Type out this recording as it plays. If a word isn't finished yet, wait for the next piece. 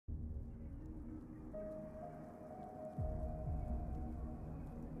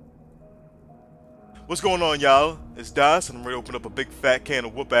What's going on, y'all? It's Das, and I'm ready to open up a big fat can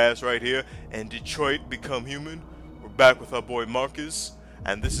of whoop ass right here. And Detroit Become Human. We're back with our boy Marcus,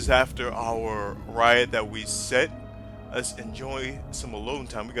 and this is after our riot that we set. Let's enjoy some alone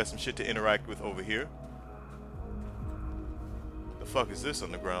time. We got some shit to interact with over here. The fuck is this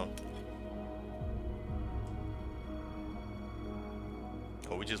on the ground?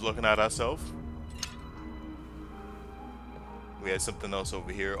 Are we just looking at ourselves? We had something else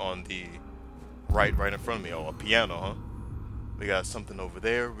over here on the right in front of me. Oh, a piano, huh? We got something over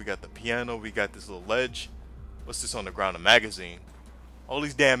there. We got the piano. We got this little ledge. What's this on the ground? A magazine. All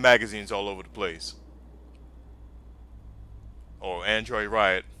these damn magazines all over the place. Oh, Android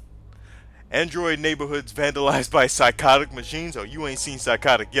riot. Android neighborhoods vandalized by psychotic machines. Oh, you ain't seen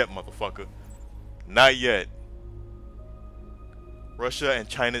psychotic yet, motherfucker. Not yet. Russia and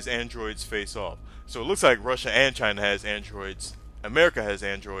China's androids face off. So it looks like Russia and China has androids. America has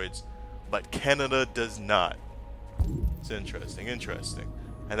androids, but Canada does not. It's interesting, interesting.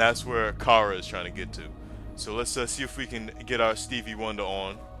 And that's where Kara is trying to get to. So let's see if we can get our Stevie Wonder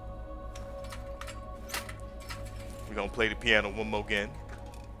on. We're gonna play the piano one more again.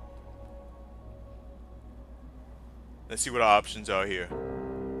 Let's see what our options are here.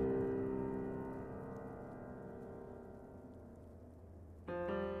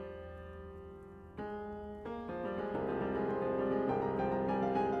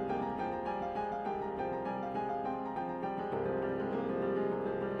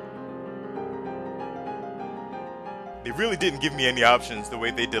 They really didn't give me any options the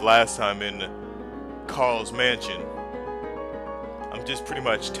way they did last time in Carl's mansion. I'm just pretty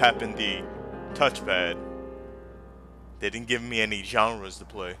much tapping the touchpad. They didn't give me any genres to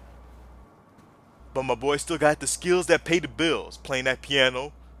play. But my boy still got the skills that pay the bills, playing that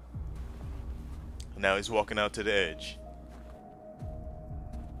piano. And now he's walking out to the edge.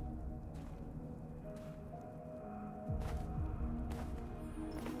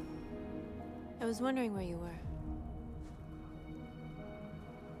 I was wondering where you were.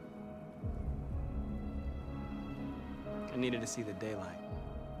 I needed to see the daylight.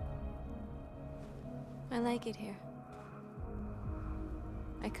 I like it here.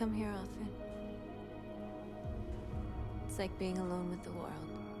 I come here often. It's like being alone with the world.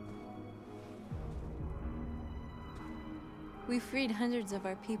 We freed hundreds of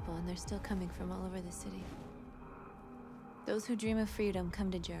our people, and they're still coming from all over the city. Those who dream of freedom come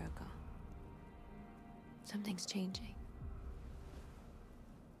to Jericho. Something's changing.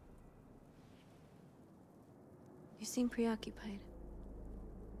 You seem preoccupied.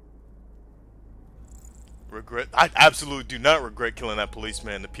 Regret? I absolutely do not regret killing that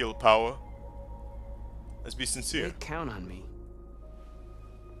policeman. The appeal of power. Let's be sincere. They count on me.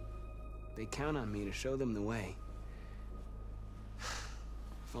 They count on me to show them the way.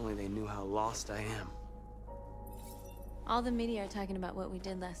 If only they knew how lost I am. All the media are talking about what we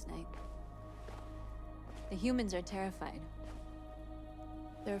did last night. The humans are terrified.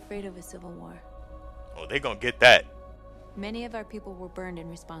 They're afraid of a civil war. Oh, they gonna get that. Many of our people were burned in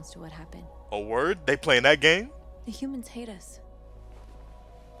response to what happened. A word? They playing that game? The humans hate us.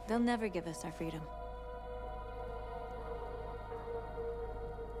 They'll never give us our freedom.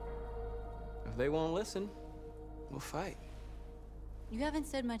 If they won't listen, we'll fight. You haven't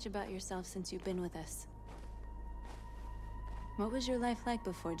said much about yourself since you've been with us. What was your life like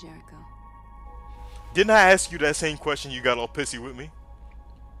before Jericho? Didn't I ask you that same question? You got all pissy with me.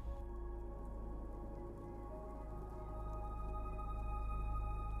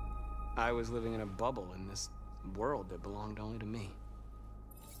 I was living in a bubble in this world that belonged only to me.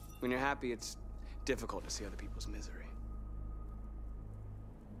 When you're happy, it's difficult to see other people's misery.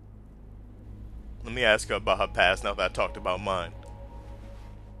 Let me ask her about her past now that I talked about mine.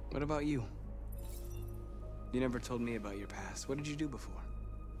 What about you? You never told me about your past. What did you do before?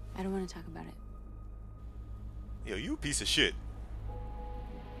 I don't want to talk about it. Yo, you a piece of shit.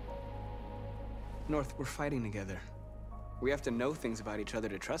 North, we're fighting together. We have to know things about each other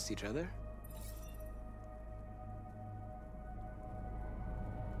to trust each other.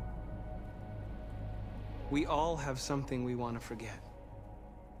 We all have something we want to forget.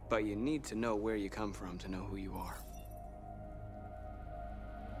 But you need to know where you come from to know who you are.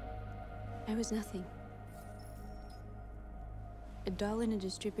 I was nothing. A doll in a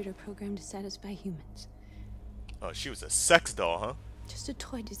distributor program to satisfy humans. Oh, she was a sex doll, huh? Just a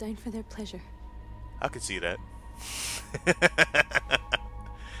toy designed for their pleasure. I could see that.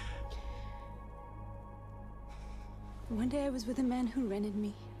 One day I was with a man who rented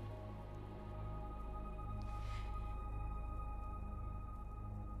me.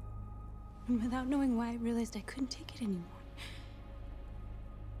 And without knowing why, I realized I couldn't take it anymore.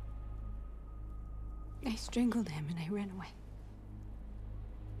 I strangled him and I ran away.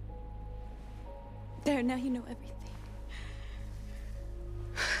 There, now you know everything.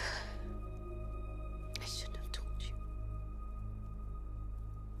 I shouldn't have told you.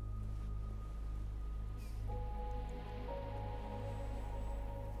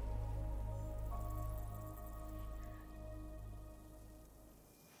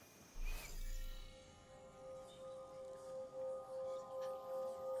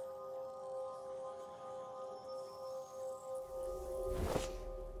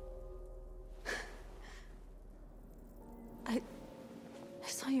 I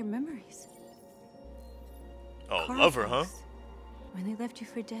saw your memories. Oh, Carl lover, huh? folks, when they left you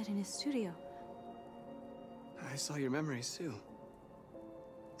for dead in his studio. I saw your memories too.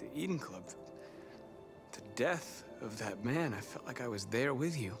 The Eden Club. The death of that man. I felt like I was there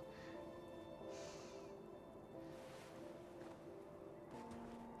with you.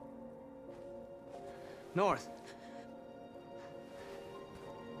 North.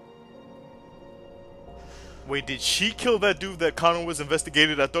 Wait, did she kill that dude that Connor was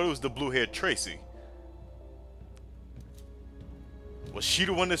investigated? I thought it was the blue-haired Tracy. Was she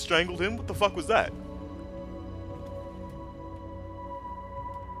the one that strangled him? What the fuck was that?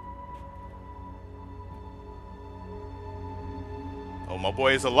 Oh, my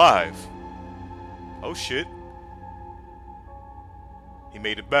boy is alive. Oh shit. He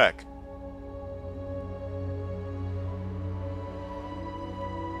made it back.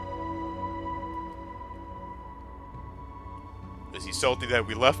 Is he salty that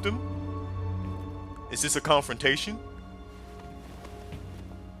we left him? Is this a confrontation?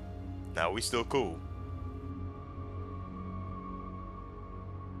 Nah, we still cool.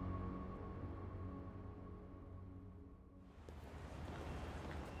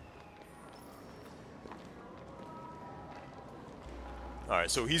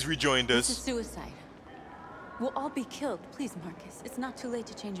 Alright, so he's rejoined us. This is suicide. We'll all be killed. Please, Marcus. It's not too late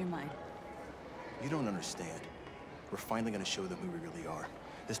to change your mind. You don't understand. We're finally gonna show them who we really are.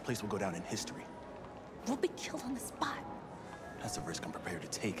 This place will go down in history. We'll be killed on the spot. That's a risk I'm prepared to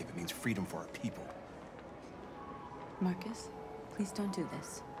take if it means freedom for our people. Marcus, please don't do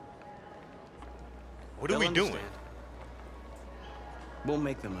this. What are we doing? We'll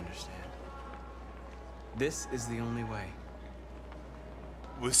make them understand. This is the only way.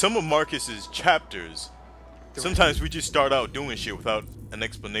 With some of Marcus's chapters, sometimes we just start out doing shit without an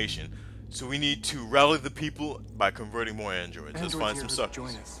explanation. So we need to rally the people by converting more androids. Let's find some suckers.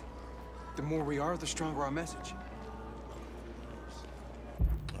 Join us. The more we are, the stronger our message.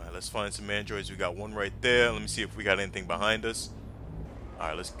 Alright, let's find some androids. We got one right there. Let me see if we got anything behind us.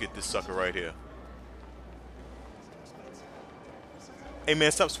 Alright, let's get this sucker right here. Hey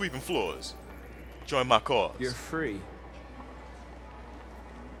man, stop sweeping floors. Join my cause. You're free.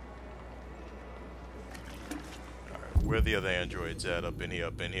 Alright, where are the other androids at? Up in here,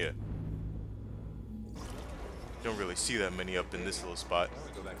 up in here. Don't really see that many up in this little spot.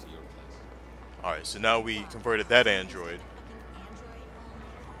 Alright, so now we converted that android.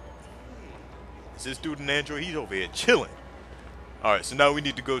 Is this dude an android? He's over here chilling. Alright, so now we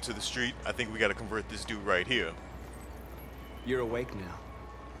need to go to the street. I think we gotta convert this dude right here. You're awake now.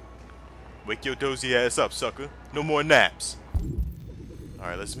 Wake your dozy ass up, sucker. No more naps.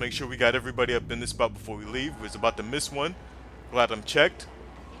 Alright, let's make sure we got everybody up in this spot before we leave. We was about to miss one. Glad I'm checked.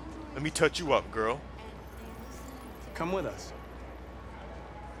 Let me touch you up, girl. Come with us.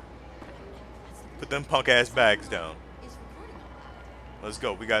 Put them punk ass bags down. Let's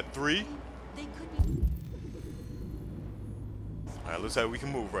go. We got 3. Alright, looks like we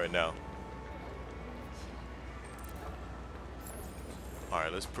can move right now.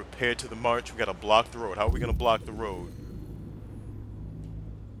 Alright, let's prepare to the march. We gotta block the road. How are we gonna block the road?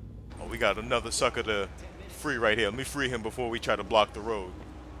 Oh, we got another sucker to free right here. Let me free him before we try to block the road.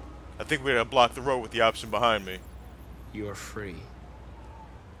 I think we're gonna block the road with the option behind me. You're free.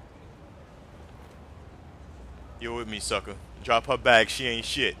 You're with me, sucker. Drop her bag, she ain't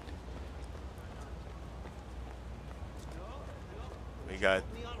shit. We got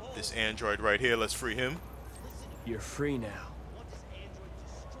this android right here. Let's free him. You're free now.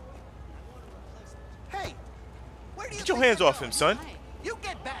 Hey, where do you Get your think hands you're off going? him, son. You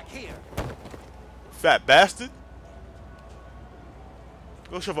get back here. Fat bastard.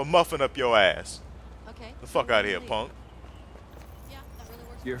 Go shove a muffin up your ass. Okay. The fuck out of here, punk. Yeah, that really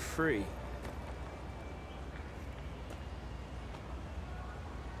works. You're free.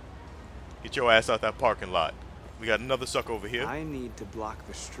 Get your ass out that parking lot. We got another sucker over here. I need to block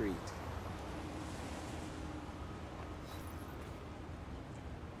the street.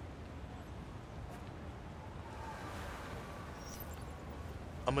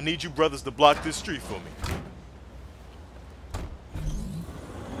 I'm gonna need you brothers to block this street for me.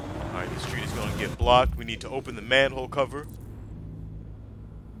 Alright, the street is gonna get blocked. We need to open the manhole cover.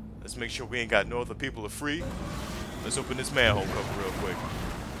 Let's make sure we ain't got no other people are free. Let's open this manhole cover real quick.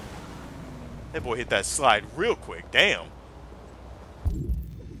 That boy hit that slide real quick. Damn.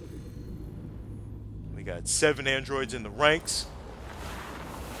 We got 7 androids in the ranks.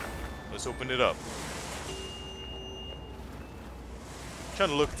 Let's open it up. Trying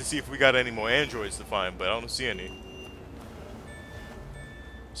to look to see if we got any more androids to find, but I don't see any.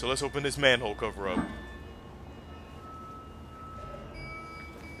 So let's open this manhole cover up.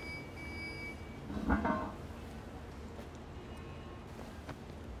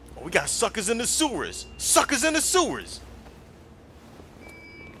 Oh, we got suckers in the sewers. Suckers in the sewers.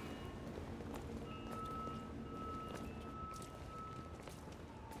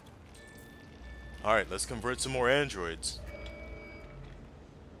 Alright, let's convert some more androids.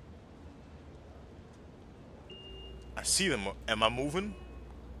 I see them. Am I moving?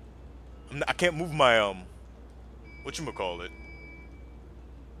 I can't move my, whatchamacallit.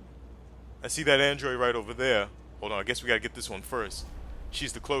 I see that android right over there. Hold on, I guess we gotta get this one first.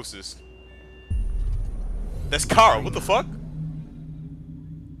 She's the closest. That's Kara, what the fuck?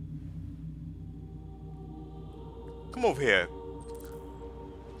 Come over here.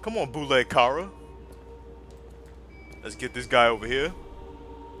 Come on, bootleg Kara. Let's get this guy over here.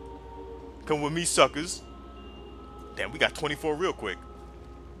 Come with me, suckers. Damn, we got 24 real quick.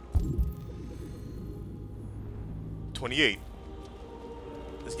 28.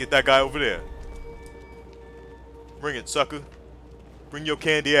 Let's get that guy over there. Bring it, sucker. Bring your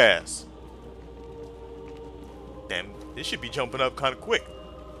candy ass. Damn, this should be jumping up kind of quick.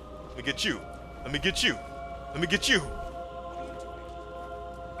 Let me get you. Let me get you. Let me get you.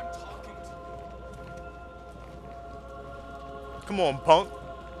 Come on, punk.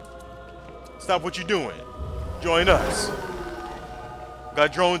 Stop what you're doing. Join us.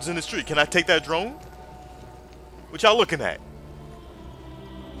 Got drones in the street. Can I take that drone? What y'all looking at?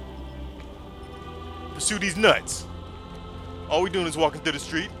 Pursue these nuts. All we doing is walking through the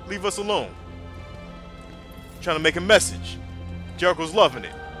street. Leave us alone. Trying to make a message. Jericho's loving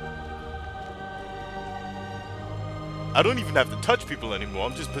it. I don't even have to touch people anymore.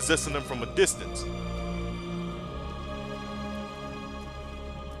 I'm just possessing them from a distance.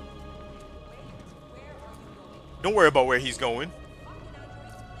 Don't worry about where he's going.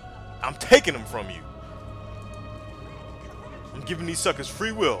 I'm taking him from you. I'm giving these suckers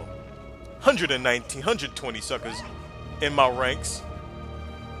free will. 119, 120 suckers in my ranks.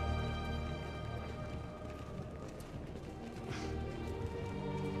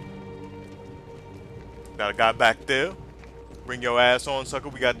 Got a guy back there. Bring your ass on, sucker.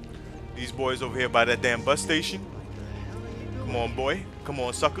 We got these boys over here by that damn bus station. Come on, boy. Come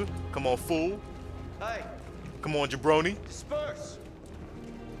on, sucker. Come on, fool. Hey. Come on, jabroni. Disperse.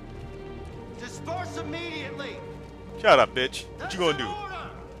 Disperse immediately. Shut up, bitch. What you gonna do?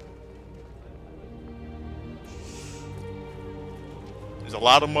 There's a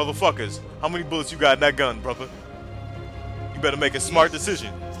lot of motherfuckers. How many bullets you got in that gun, brother? You better make a smart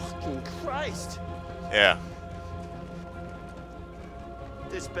decision. Fucking Christ. Yeah.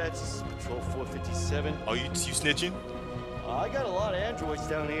 Dispatch, this is Patrol 457. Oh, you snitching? I got a lot of androids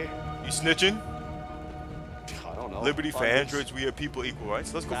down here. You snitching? I don't know. Liberty for androids, we are people, equal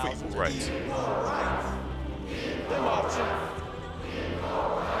rights. Let's go for equal rights. They're marching.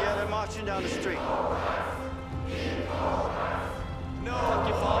 Yeah, they're marching down the street. No. Fuck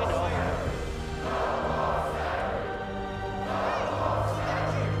if I know.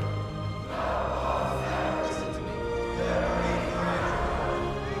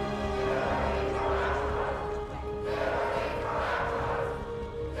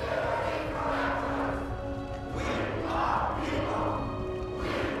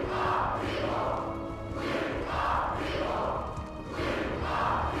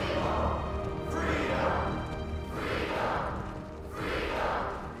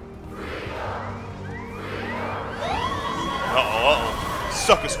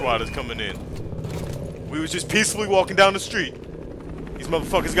 Sucker squad is coming in. We was just peacefully walking down the street. These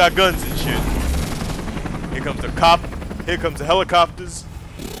motherfuckers got guns and shit. Here comes the cop. Here comes the helicopters.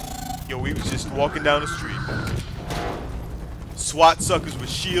 Yo, we was just walking down the street. SWAT suckers with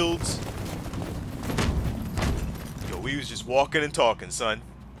shields. Yo, we was just walking and talking, son.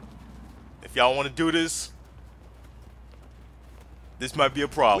 If y'all want to do this, this might be a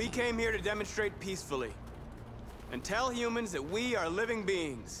problem. We came here to demonstrate peacefully and tell humans that we are living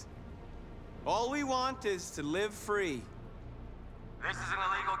beings. All we want is to live free. This is an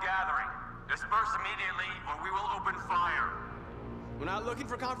illegal gathering. Disperse immediately or we will open fire. We're not looking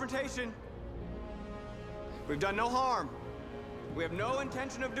for confrontation. We've done no harm. We have no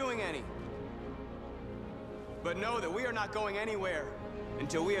intention of doing any. But know that we are not going anywhere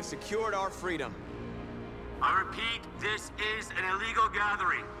until we have secured our freedom. I repeat, this is an illegal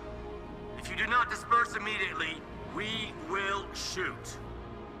gathering. If you do not disperse immediately, we will shoot.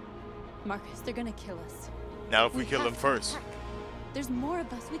 Marcus, they're gonna kill us. Now if we kill have him to first. attack. There's more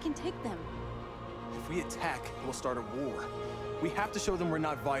of us. We can take them. If we attack, we'll start a war. We have to show them we're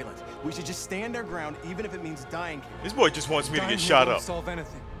not violent. We should just stand our ground, even if it means dying here. This boy just wants me to Dying get here shot won't up. solve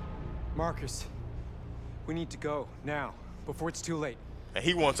anything. Marcus, we need to go now, before it's too late. And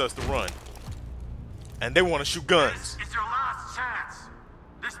he wants us to run. And they want to shoot guns. This is your last chance.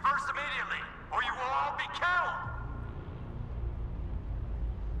 Disperse immediately, or you will all be killed.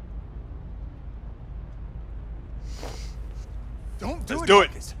 Don't do Let's it, do it.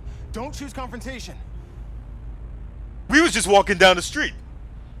 Marcus. Don't choose confrontation. We was just walking down the street.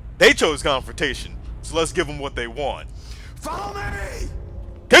 They chose confrontation. So let's give them what they want. Follow me!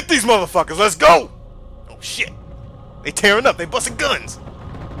 Hit these motherfuckers. Let's go. Oh, shit. They tearing up. They busting guns.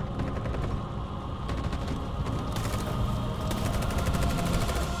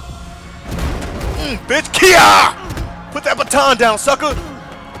 Bitch. Kia! Put that baton down, sucker.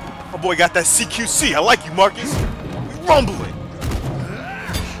 My boy got that CQC. I like you, Marcus. We rumbling.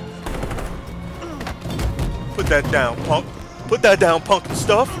 Put that down, punk. Put that down, punk and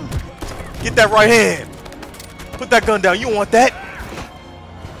stuff. Get that right hand. Put that gun down. You don't want that.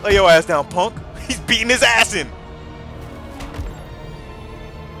 Lay your ass down, punk. He's beating his ass in.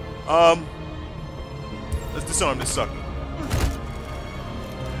 Let's disarm this sucker.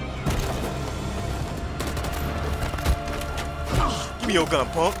 Give me your gun,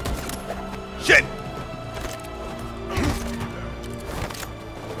 punk. Shit.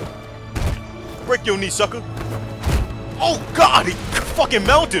 Break your knee, sucker. Oh, God, he fucking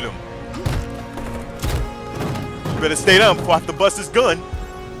mounted him. You better stay down before I have to bust his gun.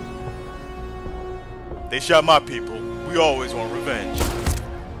 They shot my people. We always want revenge.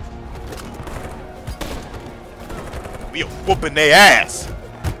 We are whooping their ass.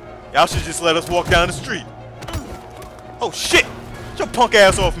 Y'all should just let us walk down the street. Oh, shit. Get your punk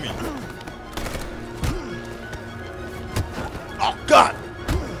ass off me. Oh, God.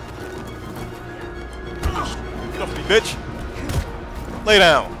 Get off me, bitch. Lay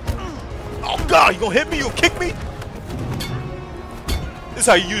down. Oh, God. You gonna hit me? You gonna kick me? This is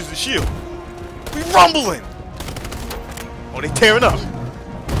how you use the shield. We rumbling. Oh, they tearing up.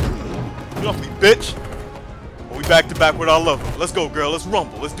 Get off me, bitch. Oh, we back to back with our lover. Let's go, girl. Let's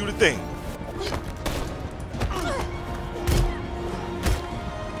rumble. Let's do the thing.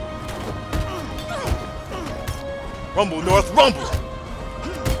 Rumble, North, rumble.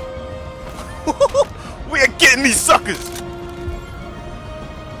 We are getting these suckers.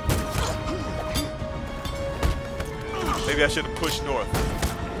 Maybe I should have pushed North.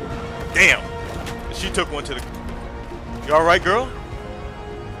 Damn. She took one to the... You alright, girl?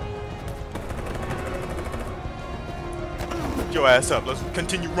 Get your ass up. Let's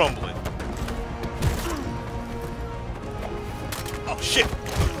continue rumbling. Oh, shit.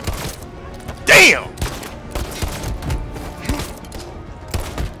 Damn!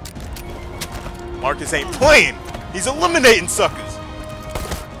 Marcus ain't playing. He's eliminating suckers.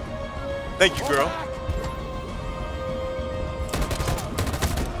 Thank you, girl.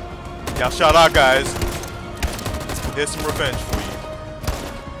 Y'all shot our guys. Here's some revenge for you.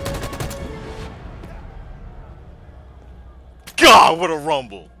 God, what a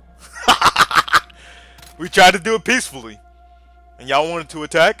rumble. We tried to do it peacefully. And y'all wanted to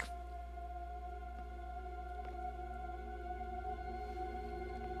attack?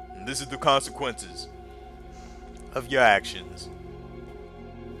 And this is the consequences of your actions.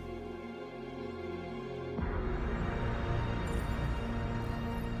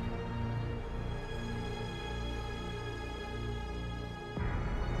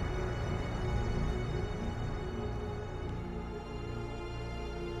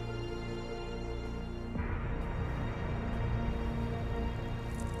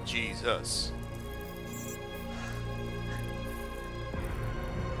 Jesus.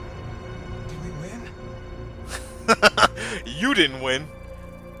 Did we win? You didn't win.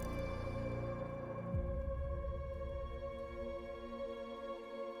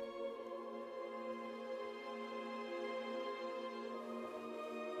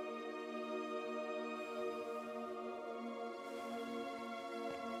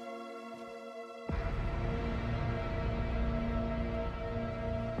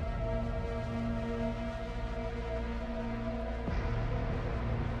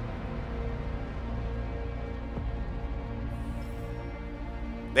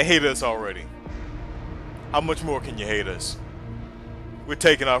 They hate us already. How much more can you hate us? We're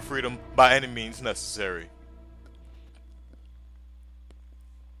taking our freedom by any means necessary.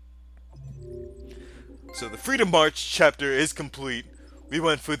 So the Freedom March chapter is complete. We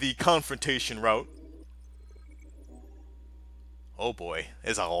went for the confrontation route. Oh boy,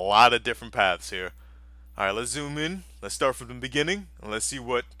 there's a lot of different paths here. Alright, let's zoom in. Let's start from the beginning, and let's see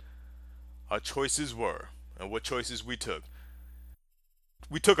what our choices were, and what choices we took.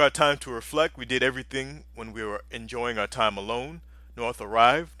 We took our time to reflect. We did everything when we were enjoying our time alone. North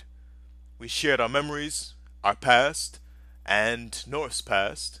arrived. We shared our memories, our past, and North's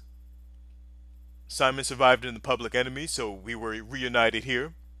past. Simon survived in the Public Enemy, so we were reunited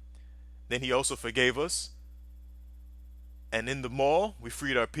here. Then he also forgave us. And in the mall, we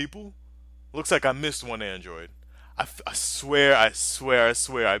freed our people. Looks like I missed one android. I swear,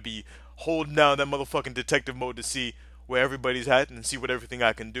 I'd be holding down that motherfucking detective mode to see where everybody's at and see what everything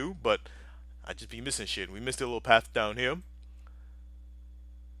I can do, but I just be missing shit. We missed a little path down here.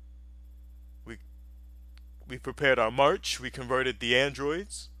 We prepared our march. We converted the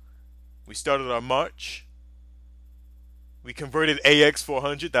androids. We started our march. We converted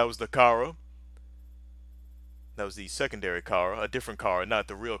AX-400. That was the Kara. That was the secondary Kara, a different Kara, not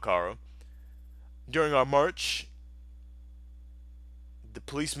the real Kara. During our march, the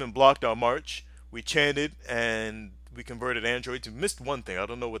policeman blocked our march. We chanted and we converted androids. We missed one thing. I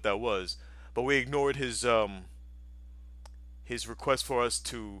don't know what that was, but we ignored his request for us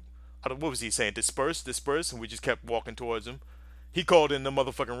to, what was he saying? Disperse, and we just kept walking towards him. He called in the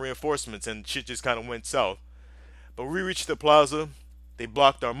motherfucking reinforcements and shit just kind of went south. But we reached the plaza. They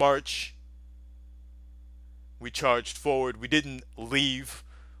blocked our march. We charged forward. We didn't leave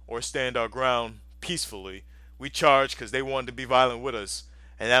or stand our ground peacefully. We charged because they wanted to be violent with us.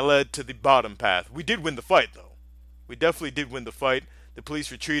 And that led to the bottom path. We did win the fight, though. We definitely did win the fight. The police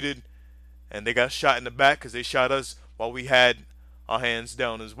retreated, and they got shot in the back because they shot us while we had our hands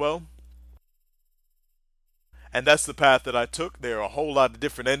down as well. And that's the path that I took. There are a whole lot of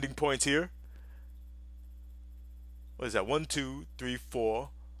different ending points here. What is that? 1, 2, 3, 4,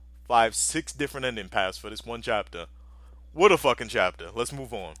 5, 6 different ending paths for this one chapter. What a fucking chapter. Let's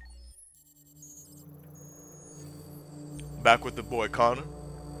move on. Back with the boy Connor.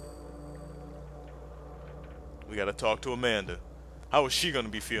 We gotta talk to Amanda. How is she gonna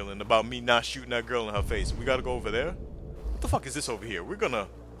be feeling about me not shooting that girl in her face? We gotta go over there? What the fuck is this over here?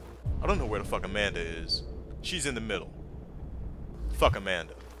 I don't know where the fuck Amanda is. She's in the middle. Fuck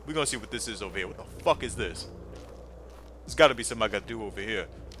Amanda. We're gonna see what this is over here. What the fuck is this? There's gotta be something I gotta do over here.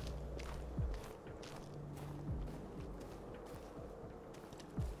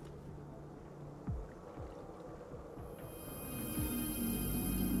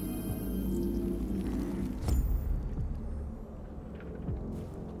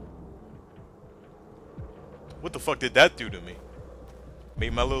 What the fuck did that do to me?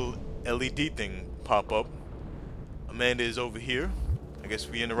 Made my little LED thing pop up. Amanda is over here. I guess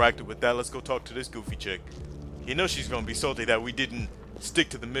we interacted with that. Let's go talk to this goofy chick. You know she's gonna be salty that we didn't stick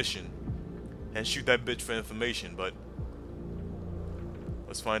to the mission and shoot that bitch for information, but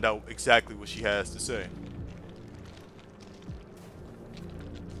let's find out exactly what she has to say.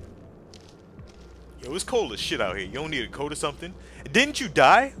 Yo, it's cold as shit out here. You don't need a coat or something? Didn't you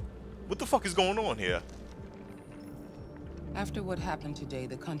die? What the fuck is going on here? After what happened today,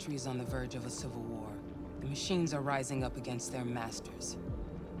 the country is on the verge of a civil war. The machines are rising up against their masters.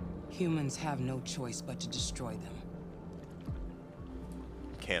 Humans have no choice but to destroy them.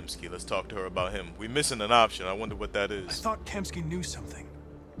 Kamsky, let's talk to her about him. We're missing an option. I wonder what that is. I thought Kamsky knew something.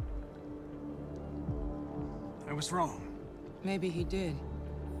 I was wrong. Maybe he did.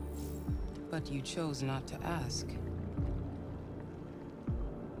 But you chose not to ask.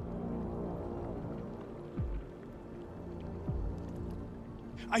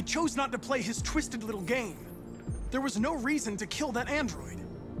 I chose not to play his twisted little game. There was no reason to kill that android.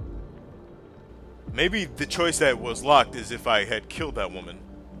 Maybe the choice that was locked is if I had killed that woman.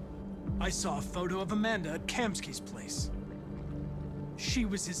 I saw a photo of Amanda at Kamsky's place. She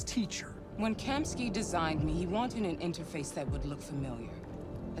was his teacher. When Kamsky designed me, he wanted an interface that would look familiar.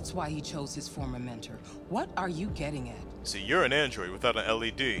 That's why he chose his former mentor. What are you getting at? See, you're an android without an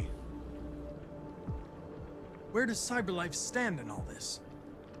LED. Where does CyberLife stand in all this?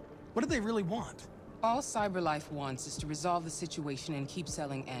 What do they really want? All CyberLife wants is to resolve the situation and keep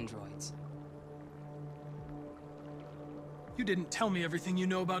selling androids. You didn't tell me everything you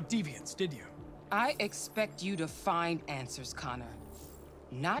know about deviants, did you? I expect you to find answers, Connor.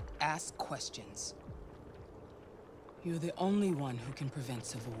 Not ask questions. You're the only one who can prevent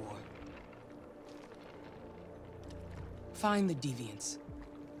civil war. Find the deviants.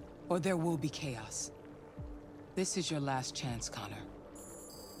 or there will be chaos. This is your last chance, Connor.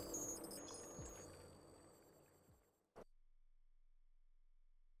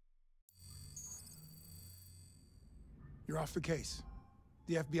 You're off the case.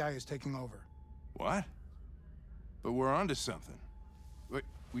 The FBI is taking over. What? But we're onto something. Wait,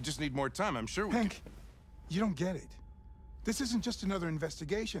 we just need more time, I'm sure we Hank, you don't get it. This isn't just another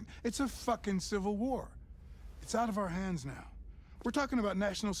investigation. It's a fucking civil war. It's out of our hands now. We're talking about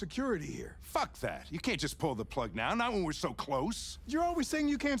national security here. Fuck that. You can't just pull the plug now, not when we're so close. You're always saying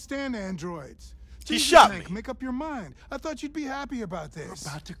you can't stand androids. He Jesus, shot Hank, me. make up your mind. I thought you'd be happy about this.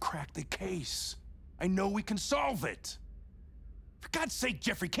 We're about to crack the case. I know we can solve it. For God's sake,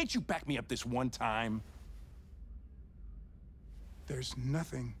 Jeffrey, can't you back me up this one time? There's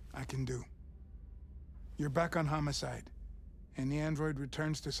nothing I can do. You're back on homicide, and the android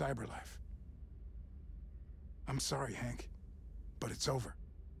returns to cyberlife. I'm sorry, Hank, but it's over.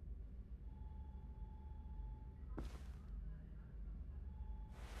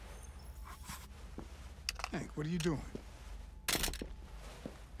 Hank, what are you doing?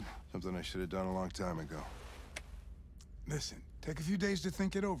 Something I should have done a long time ago. Listen, take a few days to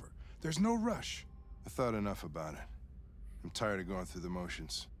think it over. There's no rush. I thought enough about it. I'm tired of going through the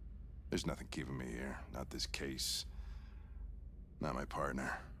motions. There's nothing keeping me here. Not this case. Not my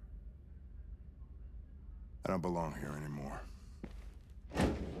partner. I don't belong here anymore.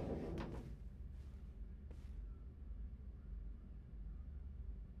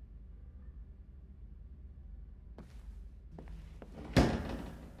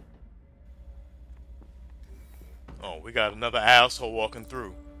 Oh, we got another asshole walking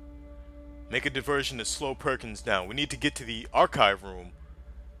through. Make a diversion to slow Perkins down. We need to get to the archive room.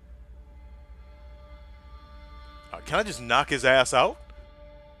 Can I just knock his ass out?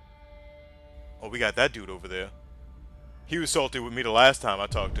 Oh, we got that dude over there. He was salty with me the last time I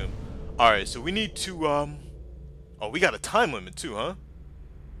talked to him. Alright, so we need to, oh, we got a time limit too, huh?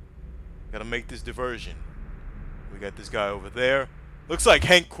 Gotta make this diversion. We got this guy over there. Looks like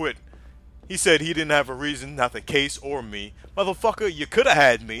Hank quit. He said he didn't have a reason, not the case or me. Motherfucker, you coulda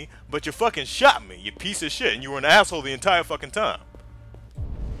had me, but you fucking shot me, you piece of shit, and you were an asshole the entire fucking time.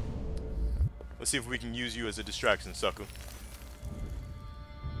 Let's see if we can use you as a distraction, sucker.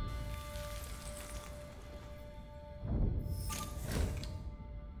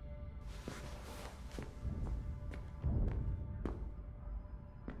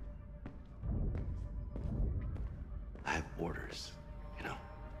 I have orders, you know.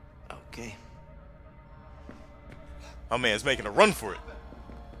 Okay. My man's making a run for it.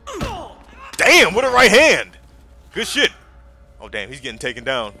 Damn, what a right hand! Good shit. Oh damn, he's getting taken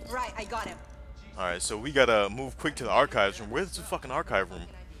down. Right, I got him. Alright, so we gotta move quick to the archives room. Where's the fucking archive room?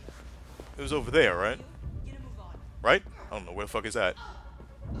 It was over there, right? Right? I don't know where the fuck is that.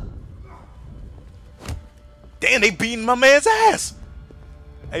 Damn, they beating my man's ass!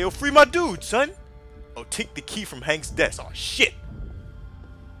 Hey, yo, free my dude, son! Oh, take the key from Hank's desk. Oh, shit!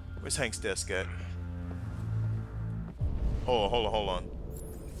 Where's Hank's desk at? Hold on.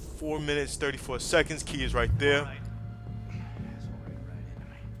 4 minutes, 34 seconds. Key is right there.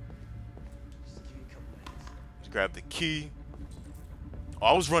 Let's grab the key. Oh,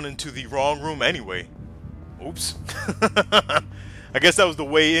 I was running to the wrong room anyway. Oops. I guess that was the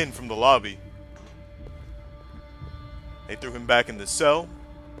way in from the lobby. They threw him back in the cell.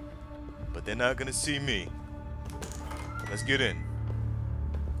 But they're not gonna see me. Let's get in.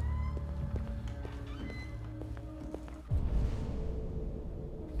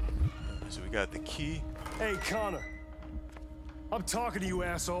 So we got the key. Hey, Connor. I'm talking to you,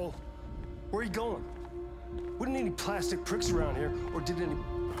 asshole. Where are you going? We didn't need any plastic pricks around here, or did any...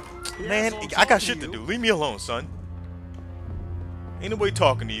 Man, I got shit to do. Leave me alone, son. Ain't nobody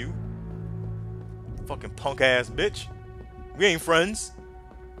talking to you. Fucking punk ass bitch. We ain't friends.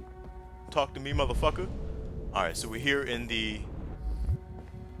 Talk to me, motherfucker. Alright, so we're here in the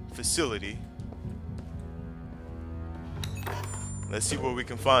facility. Let's see what we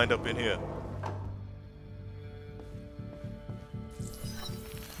can find up in here.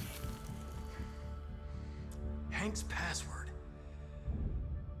 Hank's password.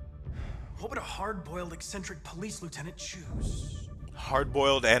 What would a hard-boiled, eccentric police lieutenant choose?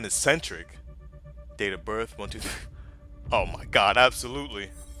 Hard-boiled and eccentric. Date of birth, 1, 2, 3. Oh my god, absolutely.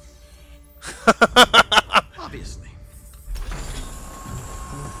 Obviously.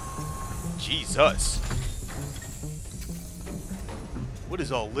 Jesus. What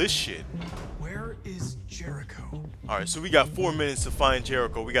is all this shit? Where is Jericho? Alright, so we got 4 minutes to find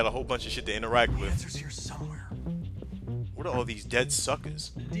Jericho. We got a whole bunch of shit to interact The with. answer's here somewhere. What are all these dead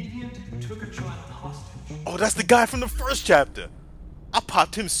suckers? Deviant took a child hostage. Oh, that's the guy from the first chapter. I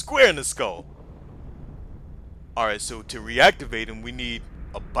popped him square in the skull. Alright, so to reactivate him, we need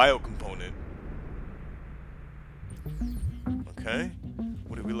a biocomponent. Okay.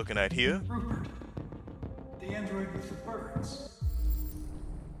 What are we looking at here? Rupert, the android with the birds.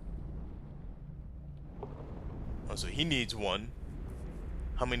 Oh, so he needs one.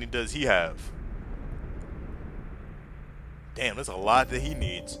 How many does he have? Damn, that's a lot that he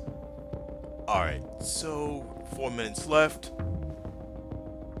needs. Alright, so 4 minutes left.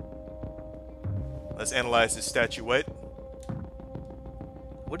 Let's analyze this statuette.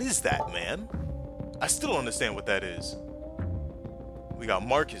 What is that, man? I still don't understand what that is. We got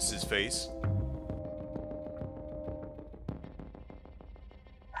Marcus's face.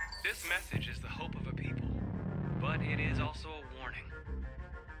 This message is the hope of a people, but it is also a warning.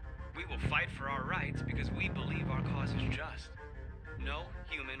 We will fight for our rights because we believe our cause is just. No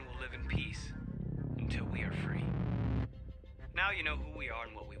human will live in peace until we are free. Now you know who we are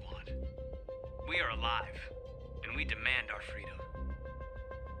and what we want. We are alive, and we demand our freedom.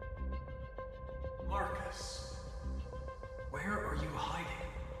 Marcus, where are you hiding?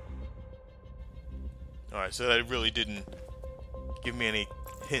 Alright, so that really didn't give me any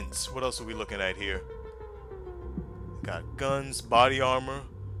hints. What else are we looking at here? Got guns, body armor,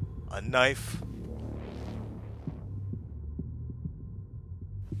 a knife.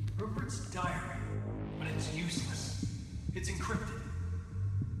 Rupert's diary, but it's useless. It's encrypted.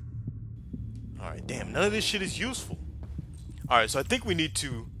 Alright, damn, none of this shit is useful. Alright, so I think we need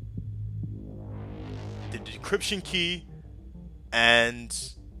to... the decryption key and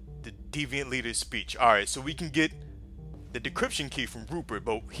the deviant leader's speech. Alright, so we can get the decryption key from Rupert,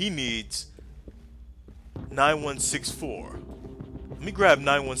 but he needs 9164. Let me grab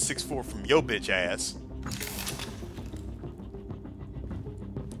 9164 from yo bitch ass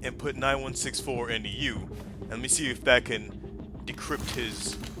and put 9164 into you. And let me see if that can decrypt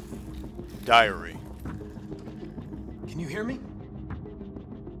his diary. Can you hear me?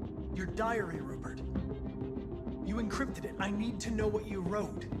 Your diary, Rupert. You encrypted it. I need to know what you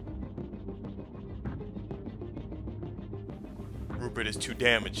wrote. Rupert is too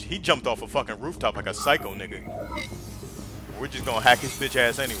damaged. He jumped off a fucking rooftop like a psycho nigga. We're just gonna hack his bitch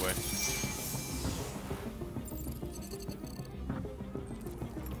ass anyway.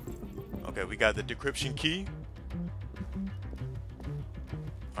 Okay, we got the decryption key.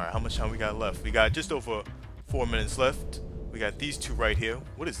 Alright, how much time we got left? We got just over 4 minutes left. We got these two right here.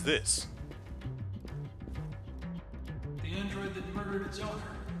 What is this? The android that murdered its owner.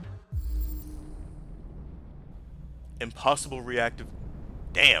 Impossible reactive.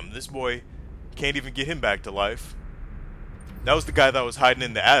 Damn, this boy can't even get him back to life. That was the guy that was hiding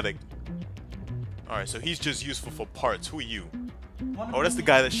in the attic. Alright, so he's just useful for parts. Who are you? Oh, that's the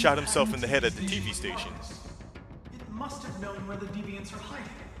guy that shot himself in the head at the TV station. It must have known where the deviants are hiding.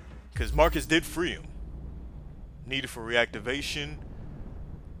 Because Marcus did free him. Needed for reactivation.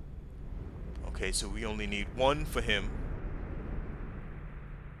 Okay, so we only need one for him.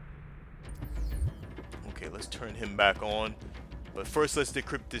 Okay, let's turn him back on. But first, let's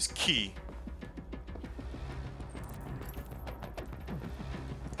decrypt this key.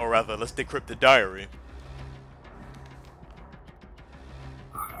 Or rather, let's decrypt the diary.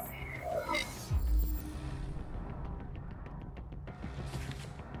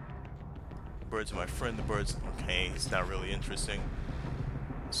 Birds are my friend. The birds. Okay, it's not really interesting.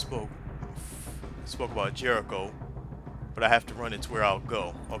 Spoke about Jericho, but I have to run it to where I'll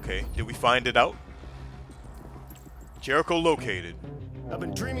go. Okay, did we find it out? Jericho located. I've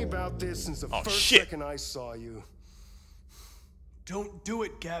been dreaming about this since the first second I saw you. Don't do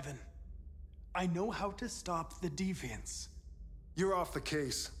it, Gavin. I know how to stop the deviants. You're off the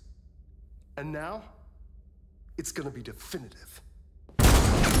case. And now, it's gonna be definitive.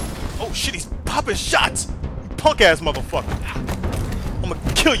 Oh shit, he's popping shots! You punk ass motherfucker! I'm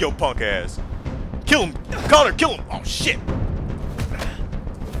gonna kill your punk ass! Kill him! Connor, kill him! Oh shit!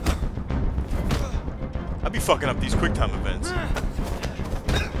 I be fucking up these QuickTime events.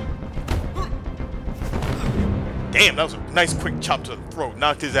 Damn, that was a nice quick chop to the throat.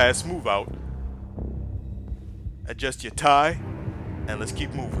 Knocked his ass smooth out. Adjust your tie, and let's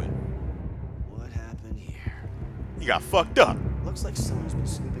keep moving. What happened here? He got fucked up. Looks like someone's been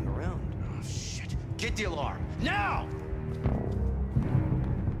snooping around. Oh shit. Get the alarm. Now!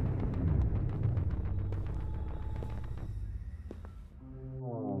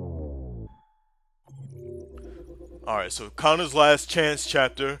 Alright, so Connor's last chance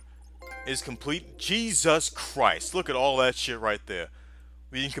chapter is complete. Jesus Christ. Look at all that shit right there.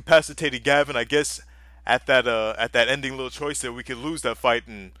 We incapacitated Gavin, I guess, at that ending little choice there, we could lose that fight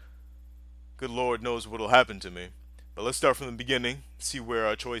and good Lord knows what'll happen to me. But let's start from the beginning, see where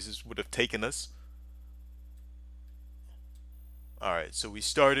our choices would have taken us. Alright, so we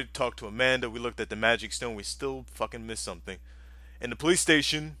started, talked to Amanda, we looked at the magic stone, we still fucking missed something. In the police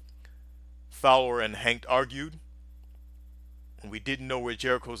station, Fowler and Hank argued, and we didn't know where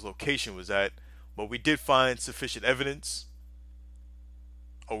Jericho's location was at, but we did find sufficient evidence.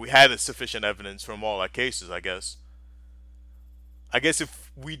 Or we had sufficient evidence from all our cases, I guess. I guess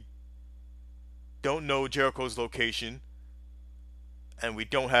if we don't know Jericho's location, and we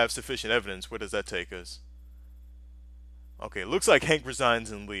don't have sufficient evidence, where does that take us? Okay, looks like Hank resigns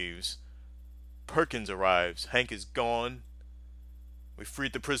and leaves. Perkins arrives. Hank is gone. We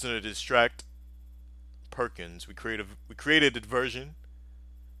freed the prisoner to distract Perkins. We created a diversion.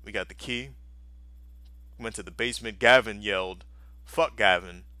 We got the key. Went to the basement. Gavin yelled, "Fuck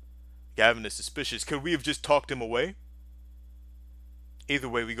Gavin." Gavin is suspicious. Could we have just talked him away? Either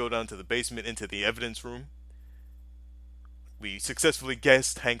way, we go down to the basement into the evidence room. We successfully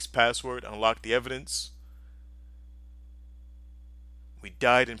guessed Hank's password, unlocked the evidence. We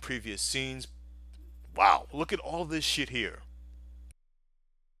died in previous scenes. Wow, look at all this shit here.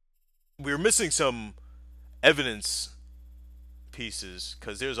 We're missing some evidence pieces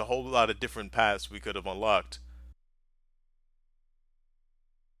because there's a whole lot of different paths we could have unlocked.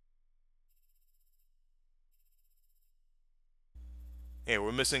 Yeah,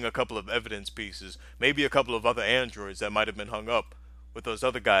 we're missing a couple of evidence pieces. Maybe a couple of other androids that might have been hung up with those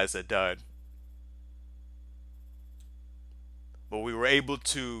other guys that died. But we were able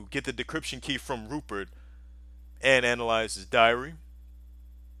to get the decryption key from Rupert and analyze his diary.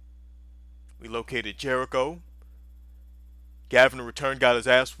 We located Jericho. Gavin returned, got his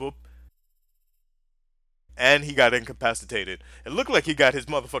ass whooped. And he got incapacitated. It looked like he got his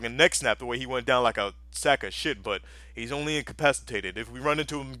motherfucking neck snapped the way he went down like a sack of shit, but he's only incapacitated. If we run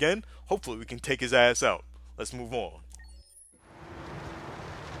into him again, hopefully we can take his ass out. Let's move on.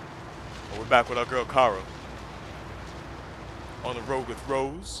 Oh, we're back with our girl Kara. On the road with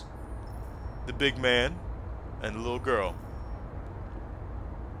Rose, the big man, and the little girl.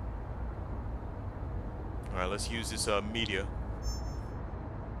 Alright, let's use this media.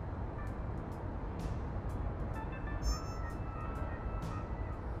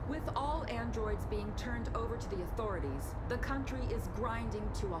 With all androids being turned over to the authorities, the country is grinding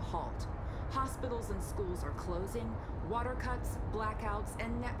to a halt. Hospitals and schools are closing, water cuts, blackouts,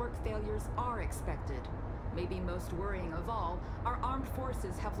 and network failures are expected. Maybe most worrying of all, our armed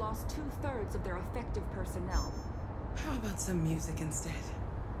forces have lost 2/3 of their effective personnel. How about some music instead?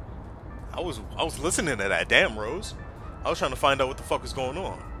 I was listening to that, damn Rose. I was trying to find out what the fuck was going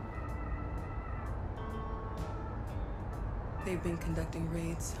on. They've been conducting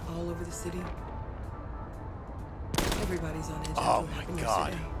raids all over the city. Everybody's on edge. Oh my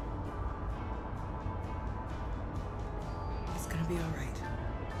god. Yesterday. It's gonna be all right.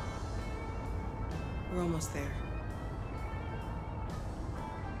 We're almost there.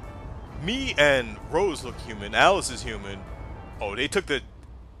 Me and Rose look human. Alice is human. Oh, they took the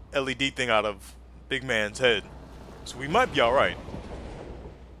LED thing out of Big Man's head. So we might be alright.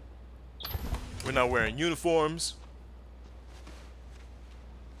 We're not wearing uniforms.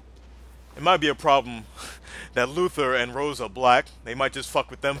 It might be a problem that Luther and Rose are black. They might just fuck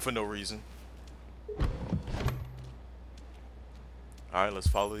with them for no reason. Alright, let's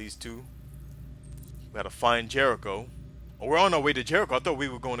follow these two. We gotta find Jericho. Oh, we're on our way to Jericho. I thought we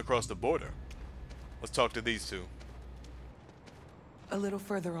were going across the border. Let's talk to these two. A little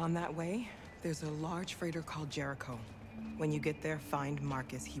further on that way, there's a large freighter called Jericho. When you get there, find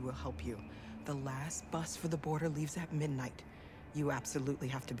Marcus. He will help you. The last bus for the border leaves at midnight. You absolutely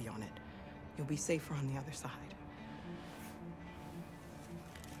have to be on it. You'll be safer on the other side.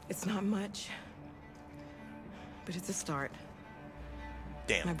 It's not much, but it's a start.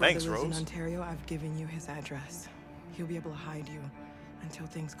 Damn, my brother thanks, lives Rose. in Ontario. I've given you his address. He'll be able to hide you until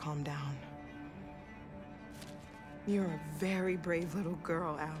things calm down. You're a very brave little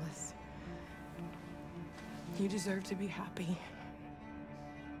girl, Alice. You deserve to be happy.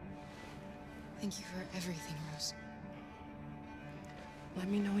 Thank you for everything, Rose. Let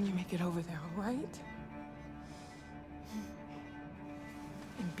me know when you make it over there, all right?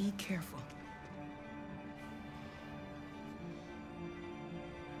 And be careful.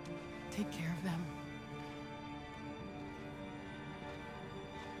 Take care of them.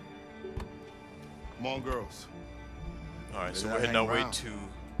 Come on, girls. Alright, so Maybe we're not heading our hang way around. to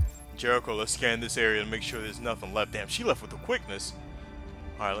Jericho. Let's scan this area and make sure there's nothing left. Damn, she left with the quickness.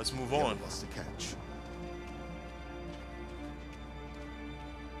 Alright, let's move on. What's to catch?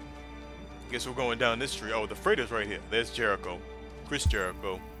 Guess we're going down this street. Oh, the freighter's right here. There's Jericho. Chris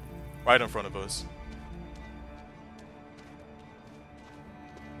Jericho. Right in front of us.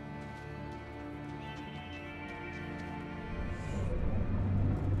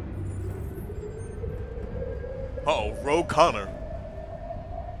 Rogue Connor.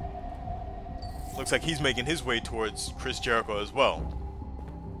 Looks like he's making his way towards Chris Jericho as well.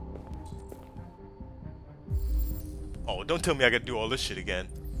 Oh, don't tell me I gotta do all this shit again.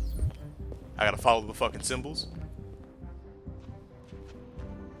 I gotta follow the fucking symbols.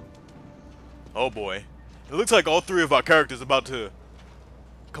 Oh boy. It looks like all three of our characters are about to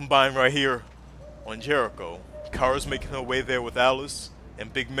combine right here on Jericho. Kara's making her way there with Alice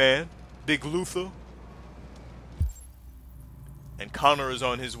and Big Man, Big Luther. And Connor is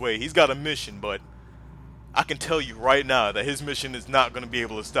on his way. He's got a mission, but I can tell you right now that his mission is not going to be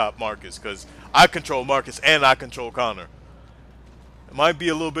able to stop Marcus, because I control Marcus and I control Connor. There might be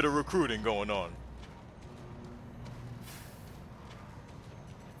a little bit of recruiting going on.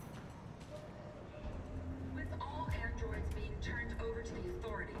 With all androids being turned over to the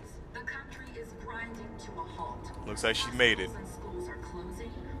authorities, the country is grinding to a halt. Looks like she made it. Schools are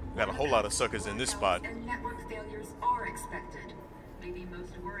closing. Got a whole lot of suckers in this spot. And network failures are expected. Maybe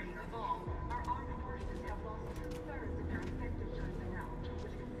most worrying of all, our armed forces have lost 2/3 of their effective personnel,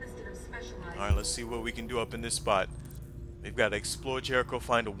 which consisted of specialized... Alright, let's see what we can do up in this spot. We've got to explore Jericho,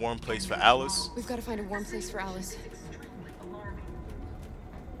 find a warm place for Alice. We've got to find a warm place for Alice.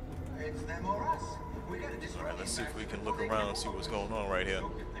 Alright, let's see if we can look around and see what's going on right here.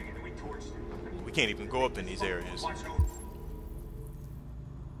 We can't even go up in these areas.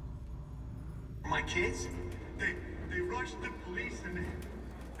 My kids? They rushed the police and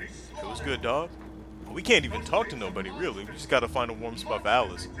they It was good, dog. We can't even talk to nobody, really. We just gotta find a warm spot for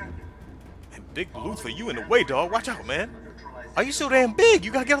Alice. And Big Luther, you in the way, dog. Watch out, man. Are you so damn big?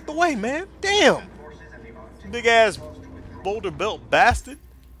 You gotta get out the way, man. Damn. Big ass boulder belt bastard.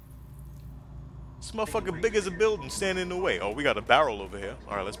 This motherfucker big as a building standing in the way. Oh, we got a barrel over here.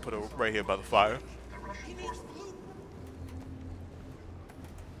 Alright, let's put it right here by the fire.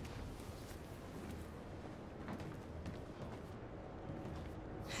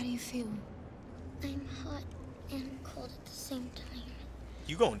 How do you feel? I'm hot and cold at the same time.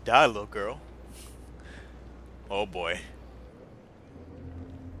 You gonna die, little girl. Oh boy.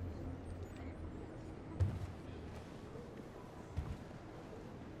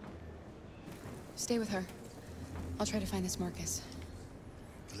 Stay with her. I'll try to find this Marcus.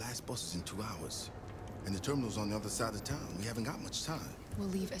 The last bus is in 2 hours. And the terminal's on the other side of town. We haven't got much time. We'll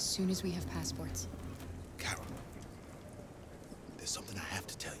leave as soon as we have passports. Carol, there's something I have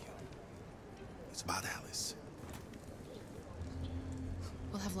to tell you. It's about Alice.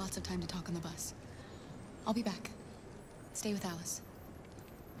 We'll have lots of time to talk on the bus. I'll be back. Stay with Alice.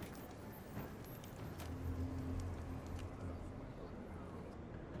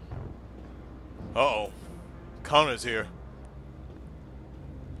 Uh-oh. Connor's here.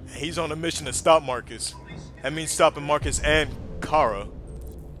 He's on a mission to stop Marcus. That means stopping Marcus and Kara.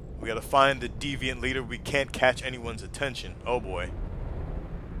 We gotta find the deviant leader. We can't catch anyone's attention. Oh boy.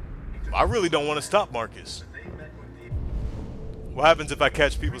 I really don't want to stop Marcus. What happens if I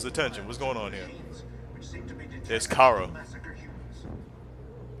catch people's attention? What's going on here? There's Kara.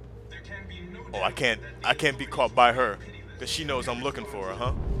 Oh, I can't be caught by her, because she knows I'm looking for her,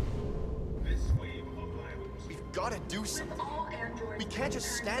 huh? We've got to do something. We can't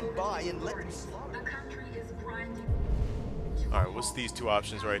just stand by and let them slaughter. Alright, what's these two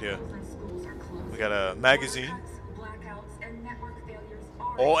options right here? We got a magazine.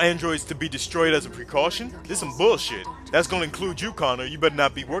 All androids to be destroyed as a precaution? This is some bullshit. That's gonna include you, Connor. You better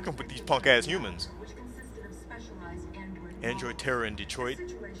not be working with these punk-ass humans. Android terror in Detroit.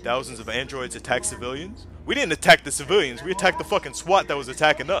 Thousands of androids attack civilians. We didn't attack the civilians. We attacked the fucking SWAT that was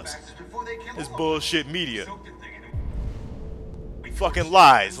attacking us. This bullshit media. Fucking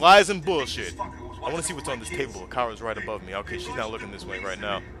lies. Lies and bullshit. I want to see what's on this table. Kara's right above me. Okay, she's not looking this way right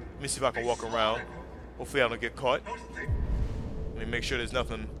now. Let me see if I can walk around. Hopefully I don't get caught. Let me make sure there's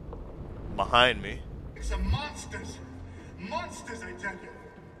nothing behind me. It's a monsters. Monsters, I tell you.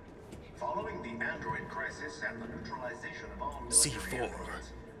 Following the android crisis and the neutralization of all military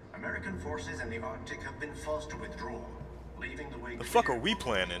efforts, American forces in the Arctic have been forced to withdraw, leaving the way. The fuck are we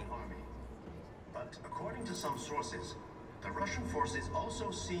planning? But according to some sources, the Russian forces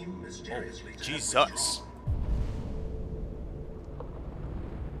also seem mysteriously to Jesus.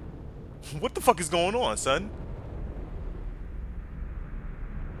 What the fuck is going on, son?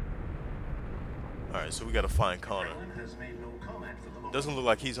 Alright, so we gotta find Connor. Doesn't look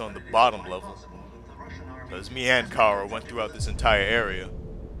like he's on the bottom level, because me and Kara went throughout this entire area.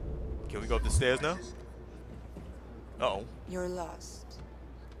 Can we go up the stairs now? Uh-oh. You're lost.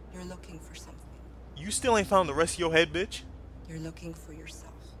 You're looking for something. You still ain't found the rest of your head, bitch? You're looking for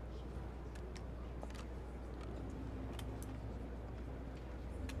yourself.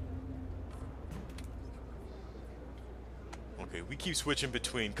 keep switching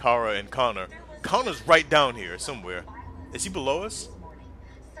between Kara and Connor. Connor's right down here somewhere. Is he below us?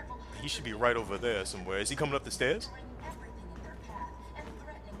 He should be right over there somewhere. Is he coming up the stairs?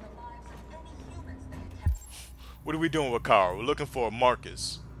 What are we doing with Kara? We're looking for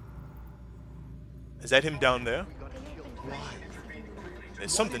Marcus. Is that him down there?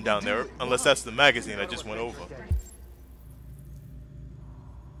 There's something down there, unless that's the magazine I just went over.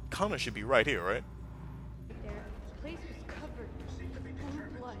 Connor should be right here, right?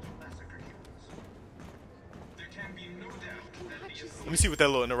 Let me see what that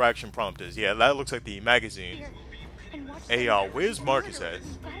little interaction prompt is. Yeah, that looks like the magazine. Hey, where's Marcus at?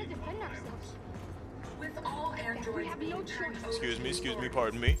 Excuse me,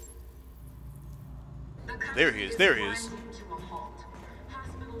 pardon me. There he is, there he is.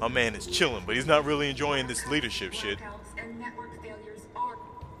 My man is chilling, but he's not really enjoying this leadership shit.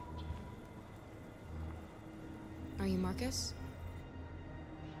 Are you Marcus?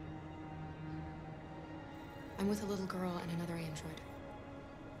 I'm with a little girl and another android.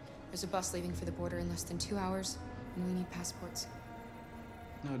 There's a bus leaving for the border in less than 2 hours, and we need passports.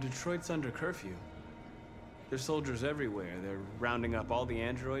 No, Detroit's under curfew. There's soldiers everywhere. They're rounding up all the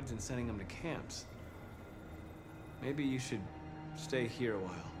androids and sending them to camps. Maybe you should stay here a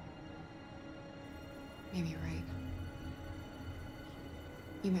while. Maybe you're right.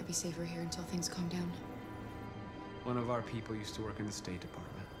 You might be safer here until things calm down. One of our people used to work in the State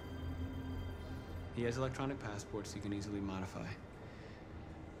Department. He has electronic passports you can easily modify.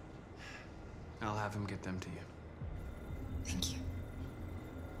 I'll have him get them to you. Thank you.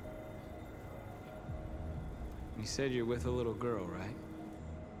 You said you're with a little girl, right?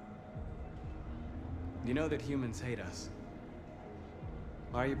 You know that humans hate us.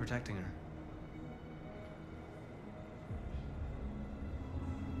 Why are you protecting her?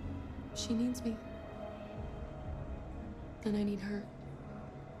 She needs me. And I need her.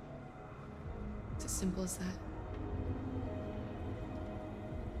 It's as simple as that.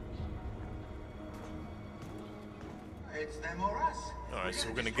 It's them or us. Alright, so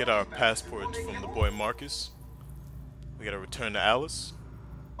we're gonna get our passports from the boy Marcus. We gotta return to Alice.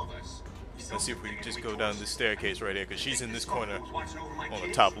 Let's see if we can just go down this staircase right here, because she's in this corner on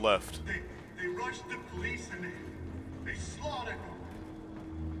the top left. They rushed the police and they slaughtered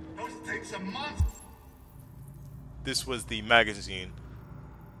them. Those things are monsters. This was the magazine.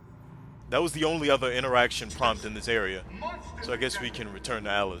 That was the only other interaction prompt in this area. So I guess we can return to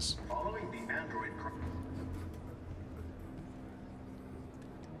Alice.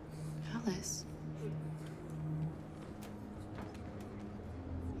 Alice?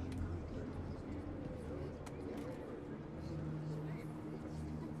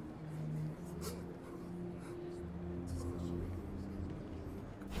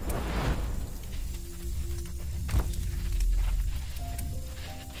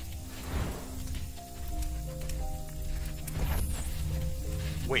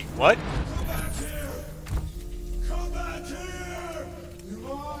 Wait, what? Come back here! Come back here! You're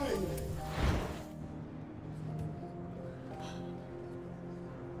mine!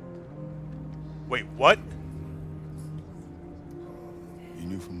 Wait, what? You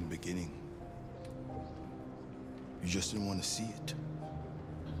knew from the beginning. You just didn't want to see it.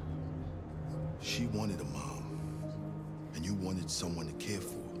 She wanted a mom, and you wanted someone to care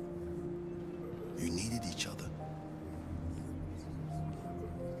for. You needed each other.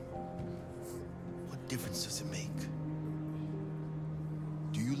 What difference does it make?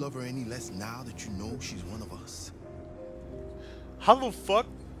 Do you love her any less now that you know she's one of us? How the fuck?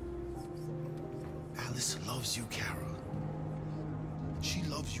 Alice loves you, Kara. She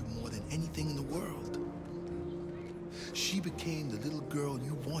loves you more than anything in the world. She became the little girl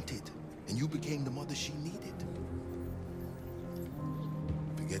you wanted, and you became the mother she needed.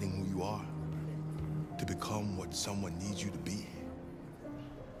 Forgetting who you are to become what someone needs you to be.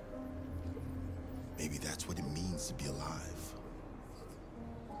 Maybe that's what it means to be alive.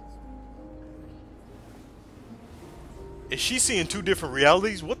 Is she seeing two different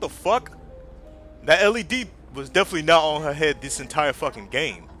realities? What the fuck? That LED was definitely not on her head this entire fucking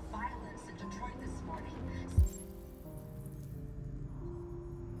game.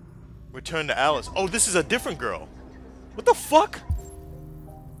 Return to Alice. Oh, this is a different girl. What the fuck?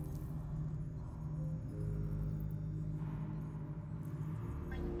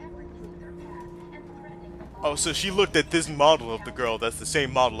 Oh, so she looked at this model of the girl that's the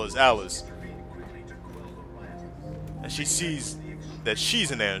same model as Alice. And she sees that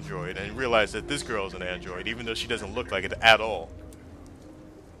she's an android and realizes that this girl's an android, even though she doesn't look like it at all.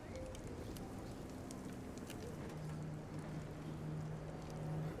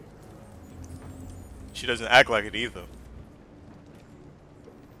 She doesn't act like it either.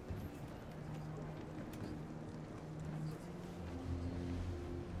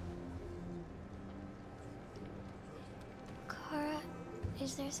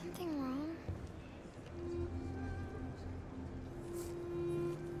 Is there something wrong?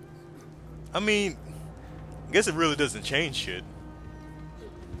 I mean, I guess it really doesn't change shit.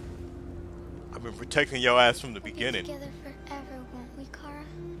 I've been protecting your ass from the beginning. We'll be together forever, won't we, Kara?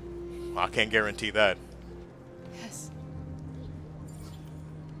 I can't guarantee that. Yes.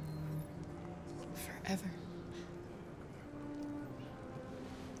 Forever.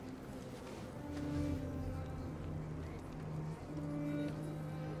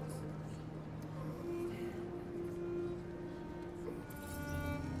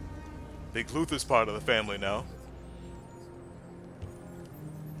 Big Luther's part of the family now.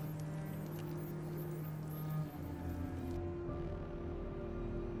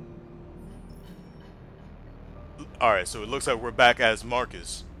 Alright, so it looks like we're back as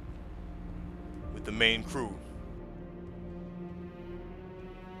Marcus with the main crew.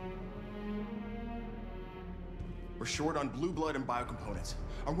 We're short on blue blood and biocomponents.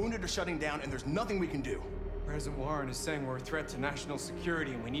 Our wounded are shutting down, and there's nothing we can do. President Warren is saying we're a threat to national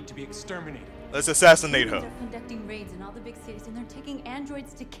security and we need to be exterminated. Let's assassinate her. They're conducting raids in all the big cities, and they're taking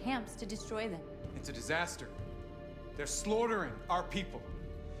androids to camps to destroy them. It's a disaster. They're slaughtering our people.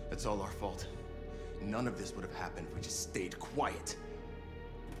 It's all our fault. None of this would have happened if we just stayed quiet.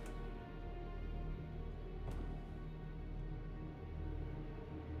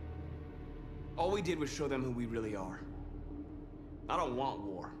 All we did was show them who we really are. I don't want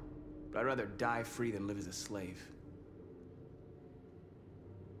war, but I'd rather die free than live as a slave.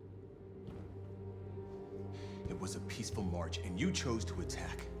 It was a peaceful march, and you chose to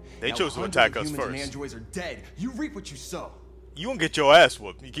attack. They chose to attack us first. first. And androids are dead. You reap what you sow. You gonna get your ass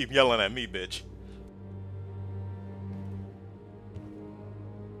whooped. You keep yelling at me, bitch.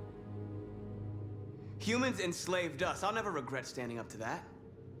 Humans enslaved us. I'll never regret standing up to that.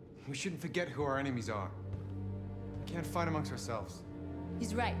 We shouldn't forget who our enemies are. We can't fight amongst ourselves.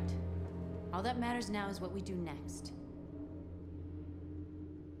 He's right. All that matters now is what we do next.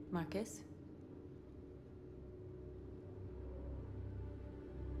 Marcus?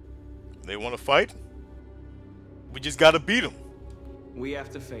 They want to fight? We just gotta beat them. We have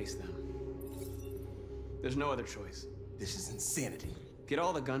to face them. There's no other choice. This is insanity. Get